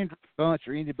the Hendrick bunch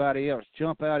or anybody else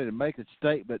jump out and make a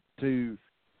statement to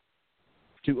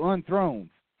unthrone,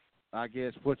 I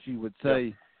guess, what you would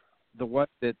say, the way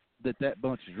that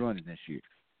bunch is running this year?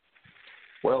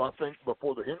 Well, I think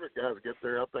before the Hendrick guys get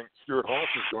there, I think Stuart Haas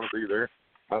is going to be there.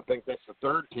 I think that's the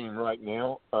third team right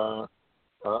now.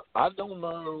 I don't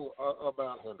know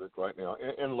about Hendrick right now.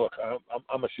 And look,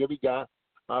 I'm a Chevy guy,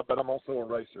 but I'm also a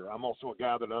racer. I'm also a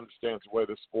guy that understands the way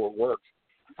this sport works.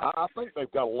 I think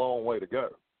they've got a long way to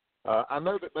go. I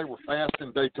know that they were fast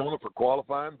in Daytona for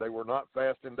qualifying. They were not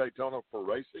fast in Daytona for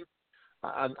racing.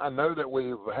 I know that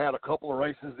we've had a couple of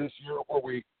races this year where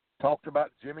we talked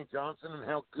about Jimmy Johnson and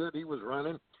how good he was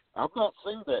running. I've not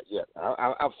seen that yet.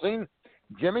 I've seen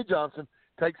Jimmy Johnson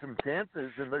take some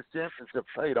chances, and those chances have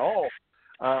paid off.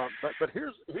 But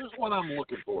here's what I'm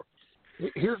looking for.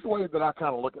 Here's the way that I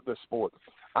kind of look at this sport.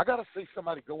 I got to see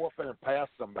somebody go up there and pass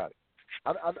somebody.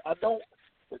 I don't.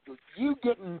 You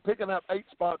picking up 8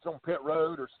 spots on pit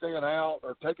road or staying out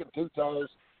or taking 2 tires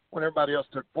when everybody else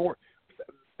took 4.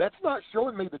 That's not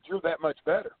showing me that you're that much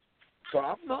better. So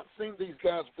I've not seen these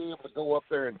guys be able to go up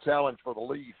there and challenge for the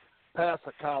lead, pass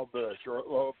a Kyle Busch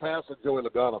or pass a Joey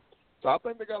Logano. So I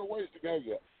think they got a ways to go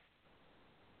yet.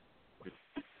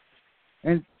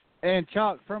 And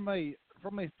Chuck, from a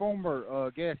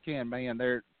former gas can man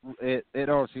there at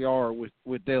RCR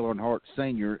with Dale Earnhardt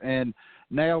Sr., and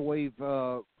now we've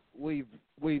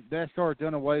NASCAR's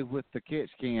done away with the catch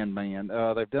can man.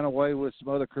 They've done away with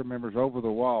some other crew members over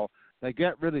the wall. They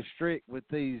got really strict with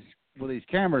these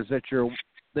cameras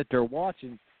that they're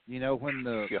watching. You know, when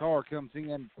the car comes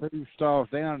in, 2 stalls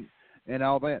down, and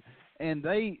all that. And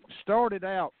they started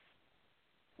out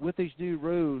with these new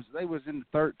rules. They was in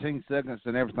 13 seconds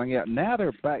and everything else. Now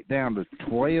they're back down to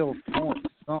 12 points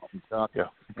something, Chuck. Yeah.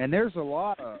 And there's a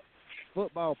lot of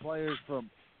football players from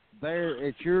there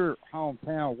at your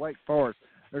hometown, Wake Forest.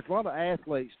 There's a lot of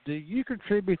athletes. Do you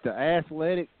contribute the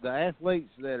athletes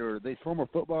that are these former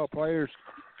football players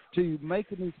to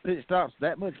making these pit stops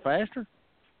that much faster?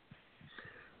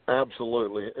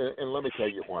 Absolutely. And let me tell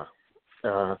you why.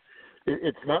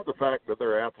 It's not the fact that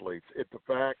they're athletes. It's the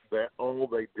fact that all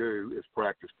they do is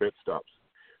practice pit stops.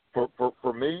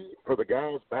 For me, for the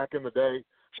guys back in the day,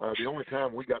 the only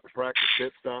time we got to practice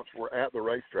pit stops were at the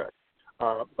racetrack.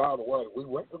 By the way, we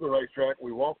went to the racetrack.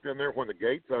 We walked in there when the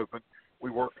gates opened. We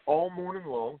worked all morning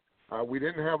long. We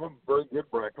didn't have a very good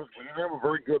breakfast. We didn't have a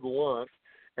very good lunch.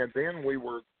 And then we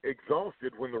were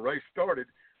exhausted when the race started.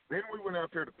 Then we went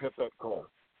out there to pit that car.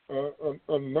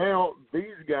 And now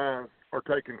these guys are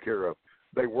taken care of.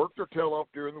 They work their tail off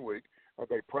during the week.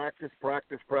 They practice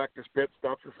pit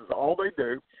stops. This is all they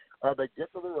do. They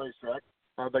get to the racetrack.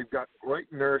 They've got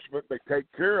great nourishment. They take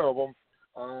care of them.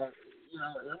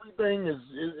 Everything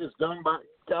is done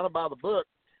by the book.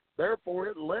 Therefore,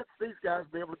 it lets these guys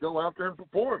be able to go out there and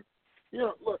perform.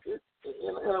 Look,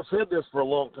 and I've said this for a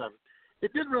long time.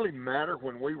 It didn't really matter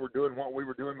when we were doing what we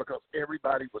were doing because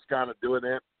everybody was kind of doing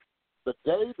that. The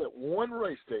day that one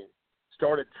race team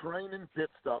started training pit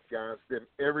stop guys, then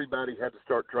everybody had to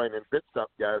start training pit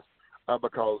stop guys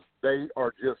because they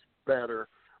are just better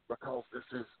because this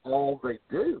is all they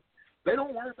do. They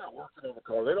don't worry about working on the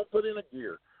car. They don't put in a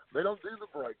gear. They don't do the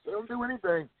brakes. They don't do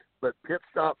anything but pit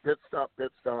stop.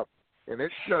 And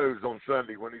it shows on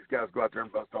Sunday when these guys go out there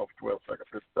and bust off a 12-second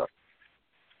pit stop.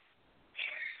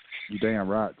 You damn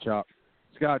right, Chuck.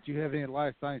 Scott, you have any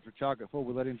last things for Chuck before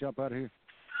we let him jump out of here?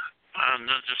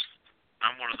 No,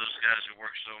 I'm one of those guys who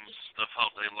works on stuff all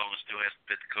day long and still has to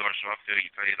fit the car, so I feel you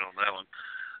paid on that one.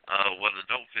 What I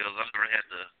don't feel is I've never had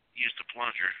to use the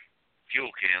plunger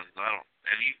fuel cans.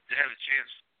 Have you had a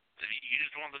chance? You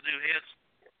just want to do heads?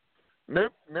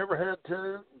 Nope, never had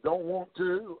to. Don't want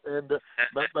to. And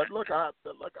but look,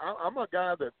 I'm a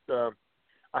guy that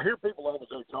I hear people all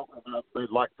the day talking about they'd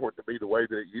like for it to be the way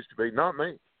that it used to be. Not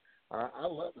me. I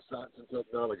love the science and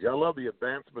technology. I love the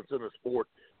advancements in the sport.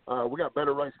 We got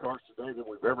better race cars today than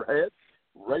we've ever had.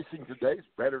 Racing today is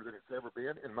better than it's ever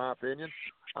been, in my opinion.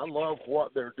 I love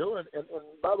what they're doing. And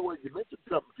by the way, you mentioned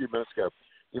something a few minutes ago.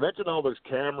 You mentioned all those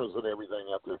cameras and everything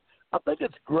out there. I think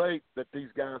it's great that these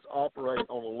guys operate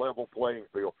on a level playing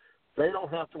field. They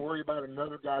don't have to worry about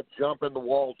another guy jumping the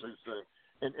wall too soon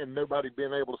and nobody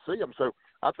being able to see them. So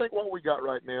I think what we got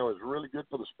right now is really good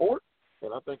for the sport,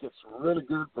 and I think it's really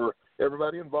good for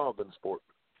everybody involved in the sport.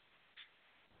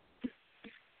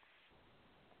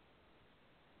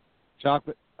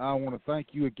 Chocolate, I want to thank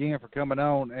you again for coming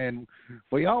on, and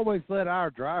we always let our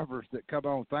drivers that come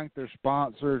on thank their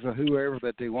sponsors or whoever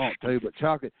that they want to, but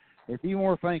Chocolate, if you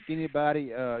want to thank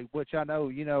anybody, which I know,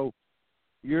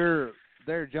 you're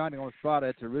there, Johnny, on the spot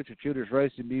at the Richard Childress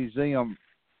Racing Museum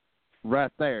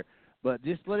right there, but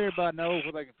just let everybody know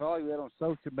where they can follow you at on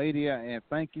social media, and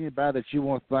thank anybody that you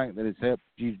want to thank that has helped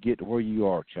you get to where you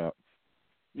are, Chuck.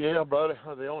 Yeah, brother.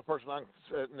 The only person I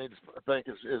need to thank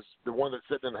is the one that's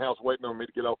sitting in the house waiting on me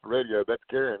to get off the radio. That's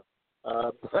Karen.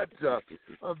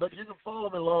 But you can follow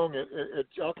me along at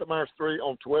Chocolate Myers 3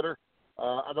 on Twitter.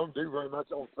 I don't do very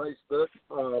much on Facebook.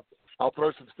 I'll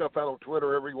throw some stuff out on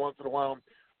Twitter every once in a while.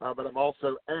 But I'm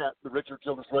also at the Richard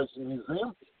Childress Racing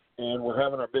Museum, and we're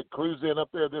having our big cruise in up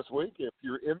there this week. If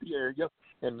you're in the area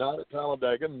and not at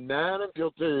Talladega, 9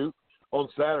 until 2 on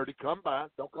Saturday, come by.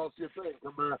 Don't cost you a thing.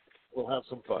 Come by. We'll have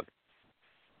some fun.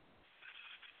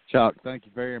 Chuck, thank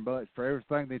you very much for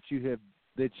everything that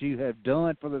you have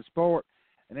done for the sport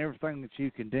and everything that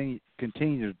you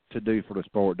continue to do for the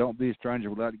sport. Don't be a stranger.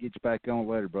 We'd like to get you back on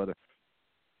later, brother.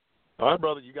 All right,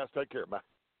 brother. You guys take care. Bye.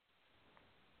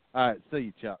 All right, see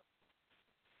you, Chuck.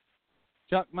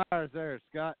 Chuck Myers there,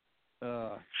 Scott.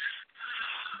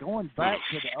 Going back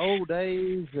to the old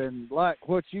days and like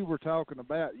what you were talking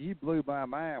about, you blew my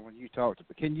mind when you talked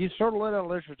about. Can you sort of let our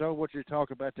listeners know what you're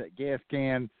talking about, that gas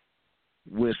can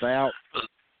without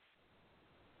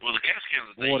well, the gas cans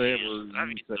that they whatever use, I've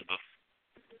used them before.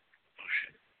 Oh,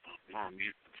 shit. Mom,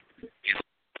 you get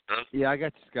stuff? Yeah, I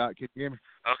got you, Scott. Can you hear me?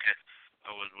 Okay.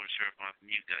 I wasn't sure if my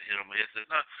mute got hit on my headset.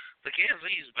 No, the cans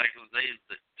they used back in the day,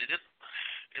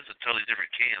 it's a totally different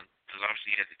can, because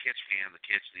obviously you had the catch can to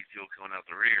catch the fuel coming out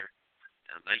the rear,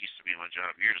 and that used to be my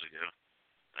job years ago.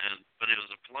 But it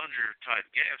was a plunger type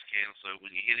gas can, so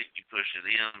when you hit it, you push it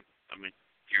in. I mean,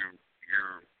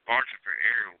 your margin for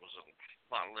error was a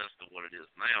lot less than what it is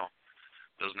now,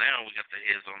 because now we got the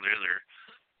heads on there, they're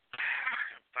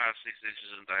 5-6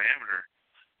 inches in diameter,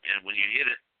 and when you hit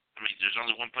it, I mean, there's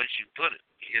only one place you can put it.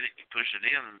 You hit it, you push it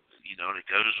in, you know, and it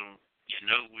goes, and you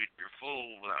know when you're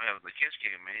full without having the catch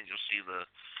can, man. You'll see the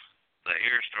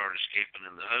air start escaping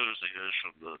in the hose that goes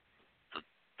from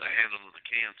the handle of the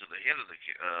can to the head of the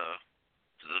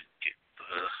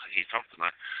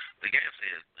the gas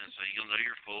head, and so you'll know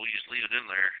you're full. You just leave it in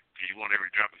there because you want every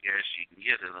drop of gas you can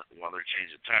get in it while they're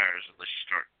changing tires, unless you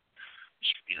start.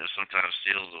 You know, sometimes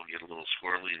seals will get a little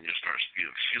squirrely and you'll start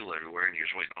spewing fuel everywhere, and you're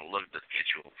just waiting on a lug to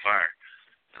catch you on fire.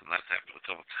 And that's happened a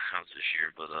couple times this year.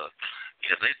 But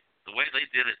yeah, the way they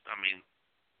did it, I mean,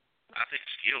 I think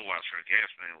skill-wise for a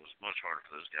gas man was much harder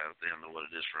for those guys then than what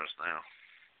it is for us now.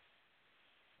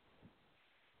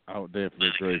 I would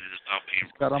definitely agree. It's not being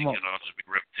Scott, just be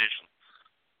repetition.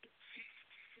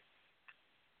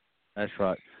 That's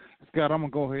right. Scott, I'm going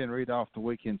to go ahead and read off the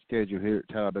weekend schedule here at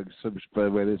Talladega Super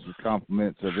Speedway. This is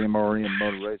compliments of MRN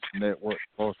Motor Racing Network,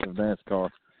 Pulse of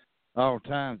NASCAR. All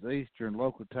times Eastern,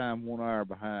 local time 1 hour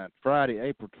behind. Friday,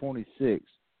 April 26th,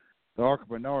 the ARCA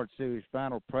Bernard Series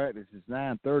final practice is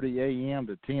 9:30 a.m.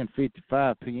 to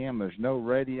 10:55 p.m. There's no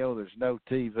radio, there's no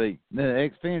TV. Then the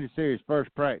Xfinity Series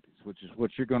first practice, which is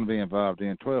what you're going to be involved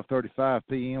in, 12:35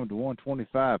 p.m. to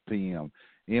 1:25 p.m.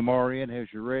 MRN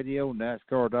has your radio.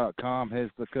 NASCAR.com has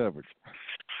the coverage.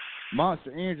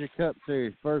 Monster Energy Cup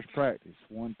Series first practice,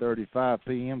 1:35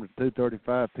 p.m. to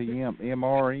 2:35 p.m.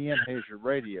 MRN has your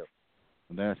radio.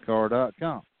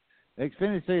 NASCAR.com.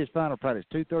 Xfinity Series final practice,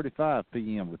 2:35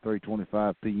 p.m. to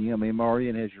 3:25 p.m.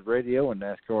 MRN has your radio and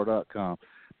NASCAR.com.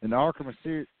 And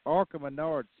the ARCA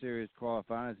Menard Series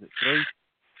qualifying is at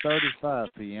 3:35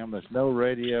 p.m. There's no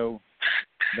radio,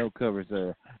 no coverage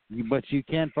there. But you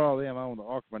can follow them on the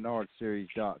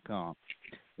ARCAMenardSeries.com.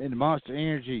 Then the Monster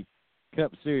Energy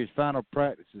Cup Series final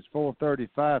practice is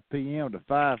 4:35 p.m. to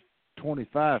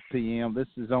 5:25 p.m. This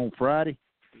is on Friday.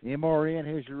 MRN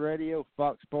has your radio.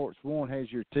 Fox Sports 1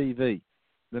 has your TV.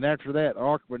 Then after that,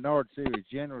 ARCA Bernard Series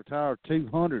General Tire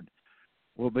 200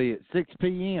 will be at 6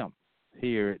 p.m.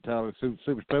 here at Talladega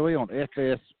Super Speedway on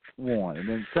FS1. And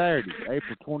then Saturday,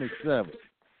 April 27th,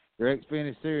 your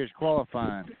Xfinity Series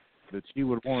qualifying that you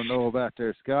would want to know about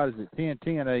there, Scott, is at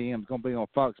 10:10 a.m. It's going to be on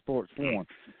Fox Sports 1.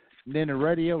 And then the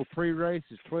radio pre-race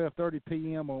is 12:30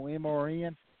 p.m. on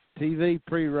MRN. TV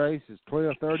pre-race is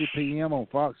 12:30 p.m. on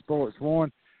Fox Sports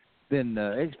 1. Then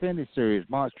the Xfinity Series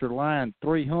Monster Line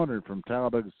 300 from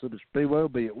Talladega Super Speedway will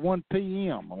be at 1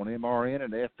 p.m. on MRN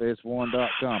and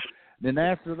FS1.com. Then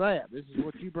after that, this is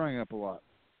what you bring up a lot.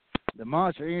 The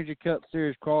Monster Energy Cup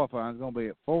Series qualifying is going to be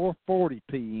at 4:40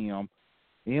 p.m.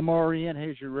 MRN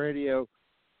has your radio,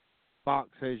 Fox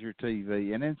has your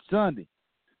TV. And then Sunday,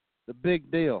 the big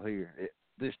deal here,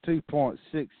 this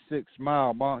 2.66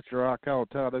 mile monster I call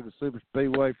Talladega Super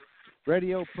Speedway.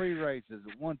 Radio pre-races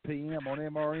at 1 p.m. on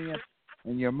MRN,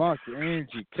 and your Monster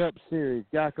Energy Cup Series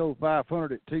Geico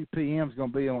 500 at 2 p.m. is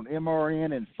going to be on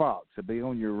MRN and Fox. It'll be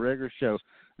on your regular show.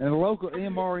 And the local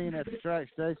MRN at the track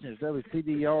station is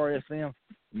WTDR FM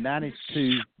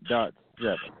 92.7.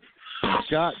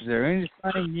 Scott, is there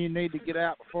anything you need to get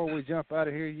out before we jump out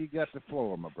of here? You got the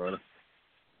floor, my brother.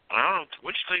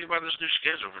 What you think about this new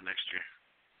schedule for next year?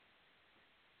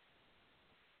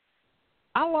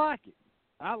 I like it.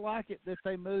 I like it that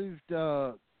they moved.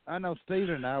 I know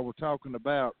Steven and I were talking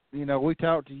about, we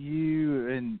talked to you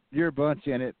and your bunch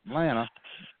in Atlanta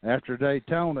after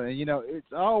Daytona, and,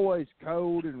 it's always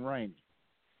cold and rainy.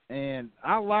 And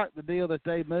I like the deal that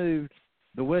they moved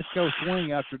the West Coast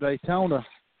Swing after Daytona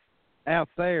out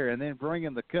there and then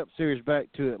bringing the Cup Series back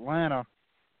to Atlanta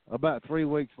about 3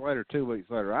 weeks later, 2 weeks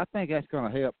later. I think that's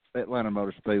going to help Atlanta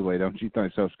Motor Speedway. Don't you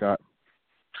think so, Scott?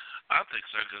 I think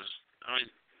so, because,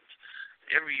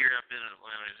 every year I've been in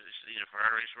Atlanta, it's either for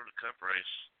our race or the Cup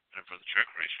race, and for the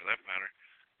truck race for that matter.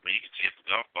 I mean, you can see if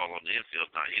the golf ball on the infield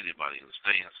not hit anybody in the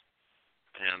stands.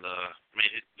 And, I mean,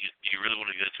 you really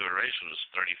want to go to a race when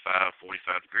it's 35,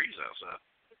 45 degrees outside.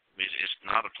 I mean, it's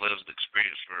not a pleasant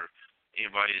experience for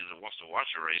anybody that wants to watch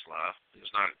a race live.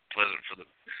 It's not pleasant for the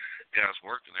guys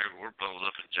working there. We're bundled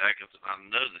up in jackets, and I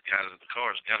know the guys in the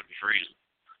cars got to be freezing.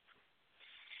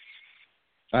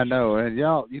 I know, and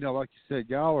y'all, like you said,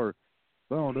 y'all are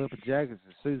bundled up in jackets,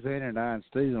 and Suzanne and I and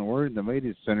Stephen, we're in the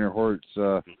media center where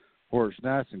it's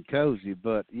nice and cozy.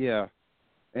 But yeah,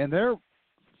 and there,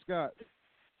 Scott,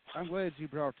 I'm glad you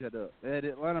brought that up. At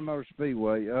Atlanta Motor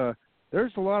Speedway,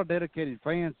 there's a lot of dedicated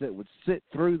fans that would sit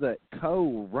through that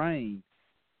cold rain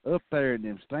up there in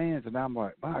them stands, and I'm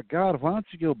like, my God, why don't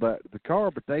you go back to the car?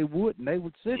 But they wouldn't. They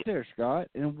would sit there, Scott,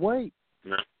 and wait.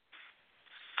 Yeah.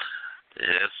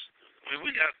 Yes. I mean,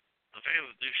 we got the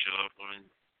fans that do show up. I mean,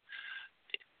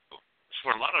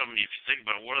 for a lot of them, if you think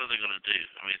about it, what are they going to do?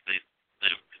 I mean,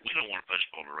 we don't want to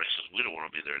postpone the races. We don't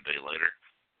want to be there a day later.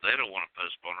 They don't want to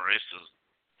postpone the races.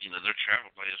 Their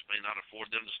travel plans may not afford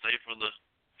them to stay for the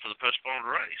postponed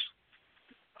race.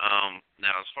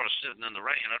 Now, as far as sitting in the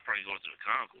rain, I'd probably go to the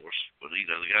concourse. But the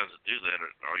guys that do that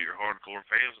are your hardcore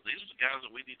fans. These are the guys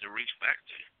that we need to reach back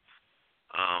to.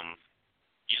 I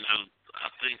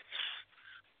think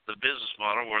the business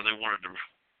model where they wanted to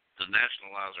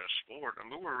nationalize our sport. I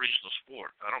mean, we're a regional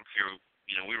sport. I don't care.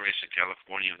 We race in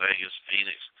California, Vegas,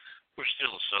 Phoenix. We're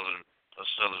still a southern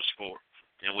sport,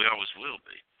 and we always will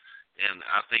be. And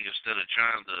I think instead of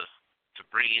trying to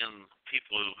bring in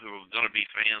people who are going to be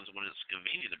fans when it's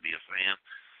convenient to be a fan,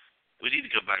 we need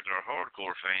to go back to our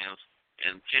hardcore fans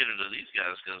and cater to these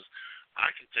guys, because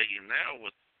I can tell you now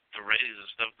with the ratings and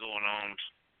stuff going on,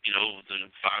 with the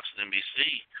Fox and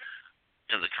NBC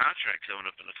and the contract coming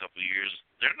up in a couple of years,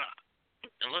 they're not,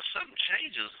 unless something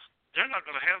changes, they're not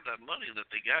going to have that money that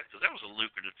they got, because that was a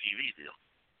lucrative TV deal.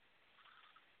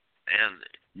 And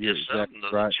if something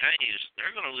doesn't change,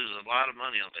 they're going to lose a lot of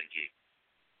money on that gig.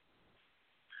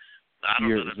 I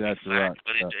don't know that fact,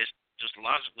 but it's just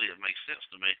logically it makes sense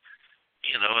to me.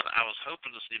 And I was hoping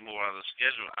to see more out of the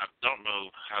schedule. I don't know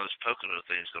how this Pocono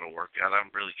thing is going to work out. I'm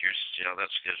really curious to see how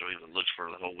that schedule even looks for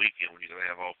the whole weekend when you're going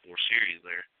to have all 4 series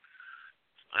there.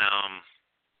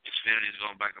 Xfinity's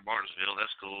going back to Martinsville.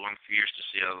 That's cool. I'm curious to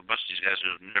see how a bunch of these guys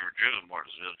who have never driven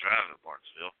Martinsville drive at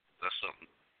Martinsville. That's something,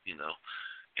 in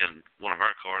one of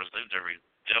our cars they've never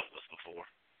dealt with before.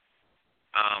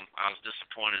 I was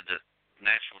disappointed that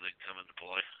Nashville didn't come into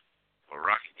play, or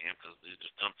Rockingham, because they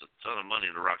just dumped a ton of money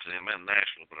into Rockingham and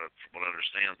Nashville. But from what I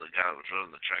understand, the guy that was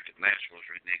running the track at Nashville was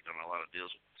reneged on a lot of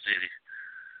deals with the city.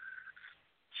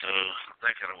 So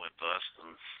that kind of went bust,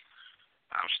 and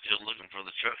I'm still looking for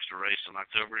the trucks to race in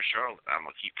October in Charlotte. I'm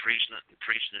going to keep preaching it and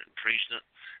preaching it and preaching it.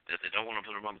 That if they don't want to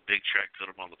put them on the big track,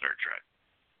 put them on the dirt track.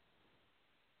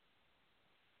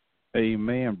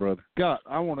 Amen, brother. Scott,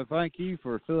 I want to thank you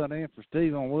for filling in for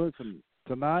Stephen Wilson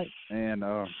tonight. And,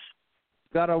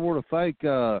 Scott, I want to thank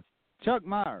Chuck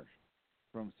Myers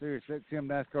from Sirius XM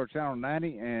NASCAR Channel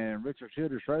 90 and Richard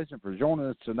Childress Racing for joining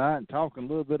us tonight and talking a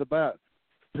little bit about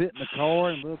pitting the car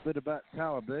and a little bit about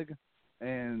Talladega.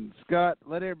 And, Scott,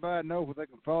 let everybody know where they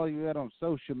can follow you at on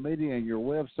social media and your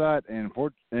website and who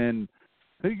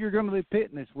you're going to be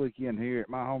pitting this weekend here at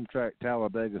my home track,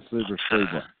 Talladega Super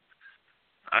Speedway.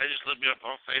 I just looked me up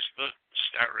on Facebook,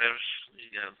 Scott Revis.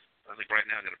 I think right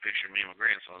now I got a picture of me and my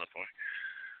grandson up on.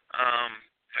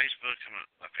 Facebook,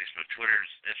 Twitter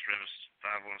is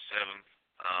SRevis517.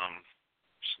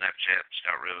 Snapchat,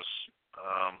 Scott Revis.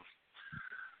 I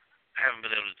haven't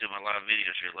been able to do my live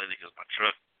videos here lately because my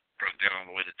truck broke down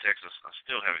on the way to Texas. I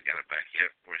still haven't got it back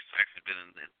yet. We've actually been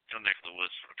in the neck of the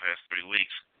woods for the past 3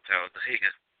 weeks in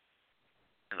Talladega.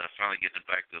 And I finally get it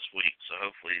back this week, so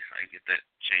hopefully I can get that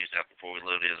changed out before we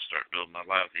load in and start building my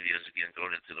live videos again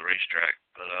going into the racetrack.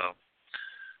 But, a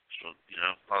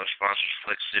lot of sponsors,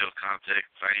 Flex Seal, Contact,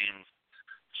 Fame,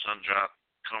 Sundrop,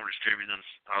 Cone Distributing,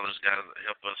 all those guys that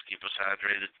help us keep us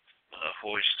hydrated,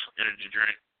 Hoist, Energy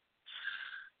Drink.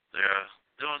 They're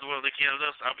doing the well they can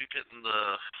with us. I'll be pitting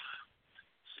I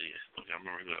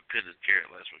remember who I pitted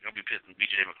Garrett last week. I'll be pitting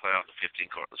BJ McLeod, the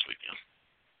 15 car this weekend.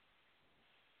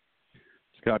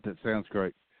 Scott, that sounds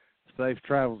great. Safe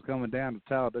travels coming down to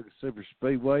Talladega Super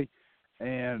Speedway.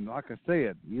 And like I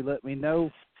said, you let me know,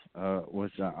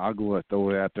 which I'll go and throw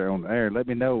it out there on the air. Let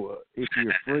me know if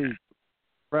you're free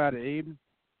Friday evening.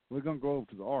 We're going to go over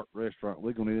to the Art Restaurant.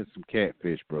 We're going to eat some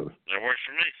catfish, brother. That works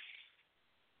for me.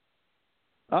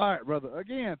 All right, brother.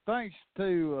 Again, thanks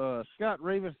to Scott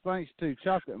Revis. Thanks to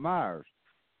Chocolate Myers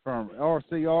from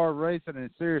RCR Racing and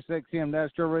Sirius XM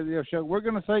NASCAR Radio Show. We're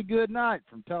going to say good night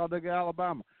from Talladega,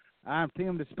 Alabama. I'm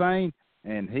Tim Disspain,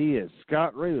 and he is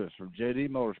Scott Revis from JD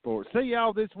Motorsports. See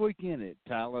y'all this weekend at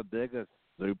Talladega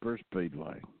Super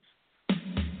Speedway.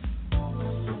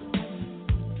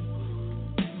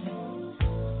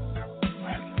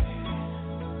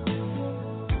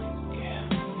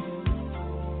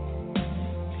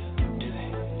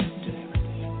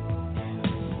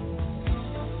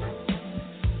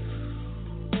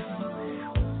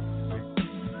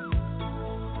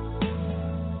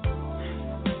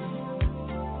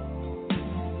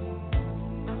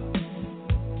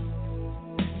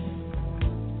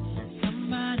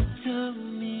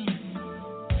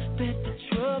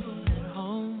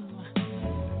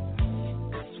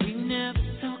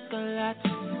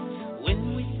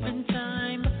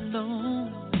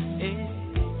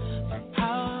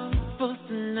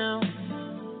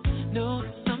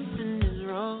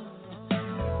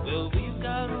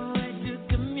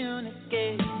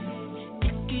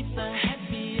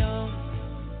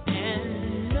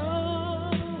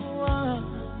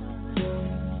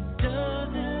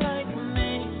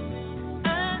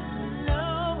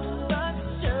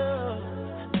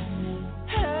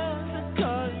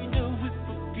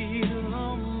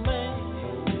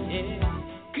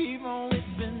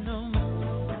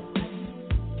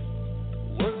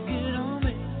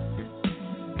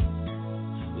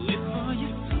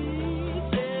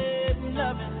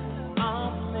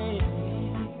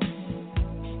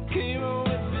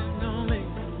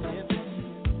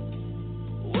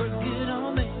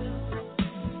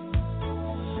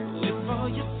 For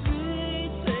you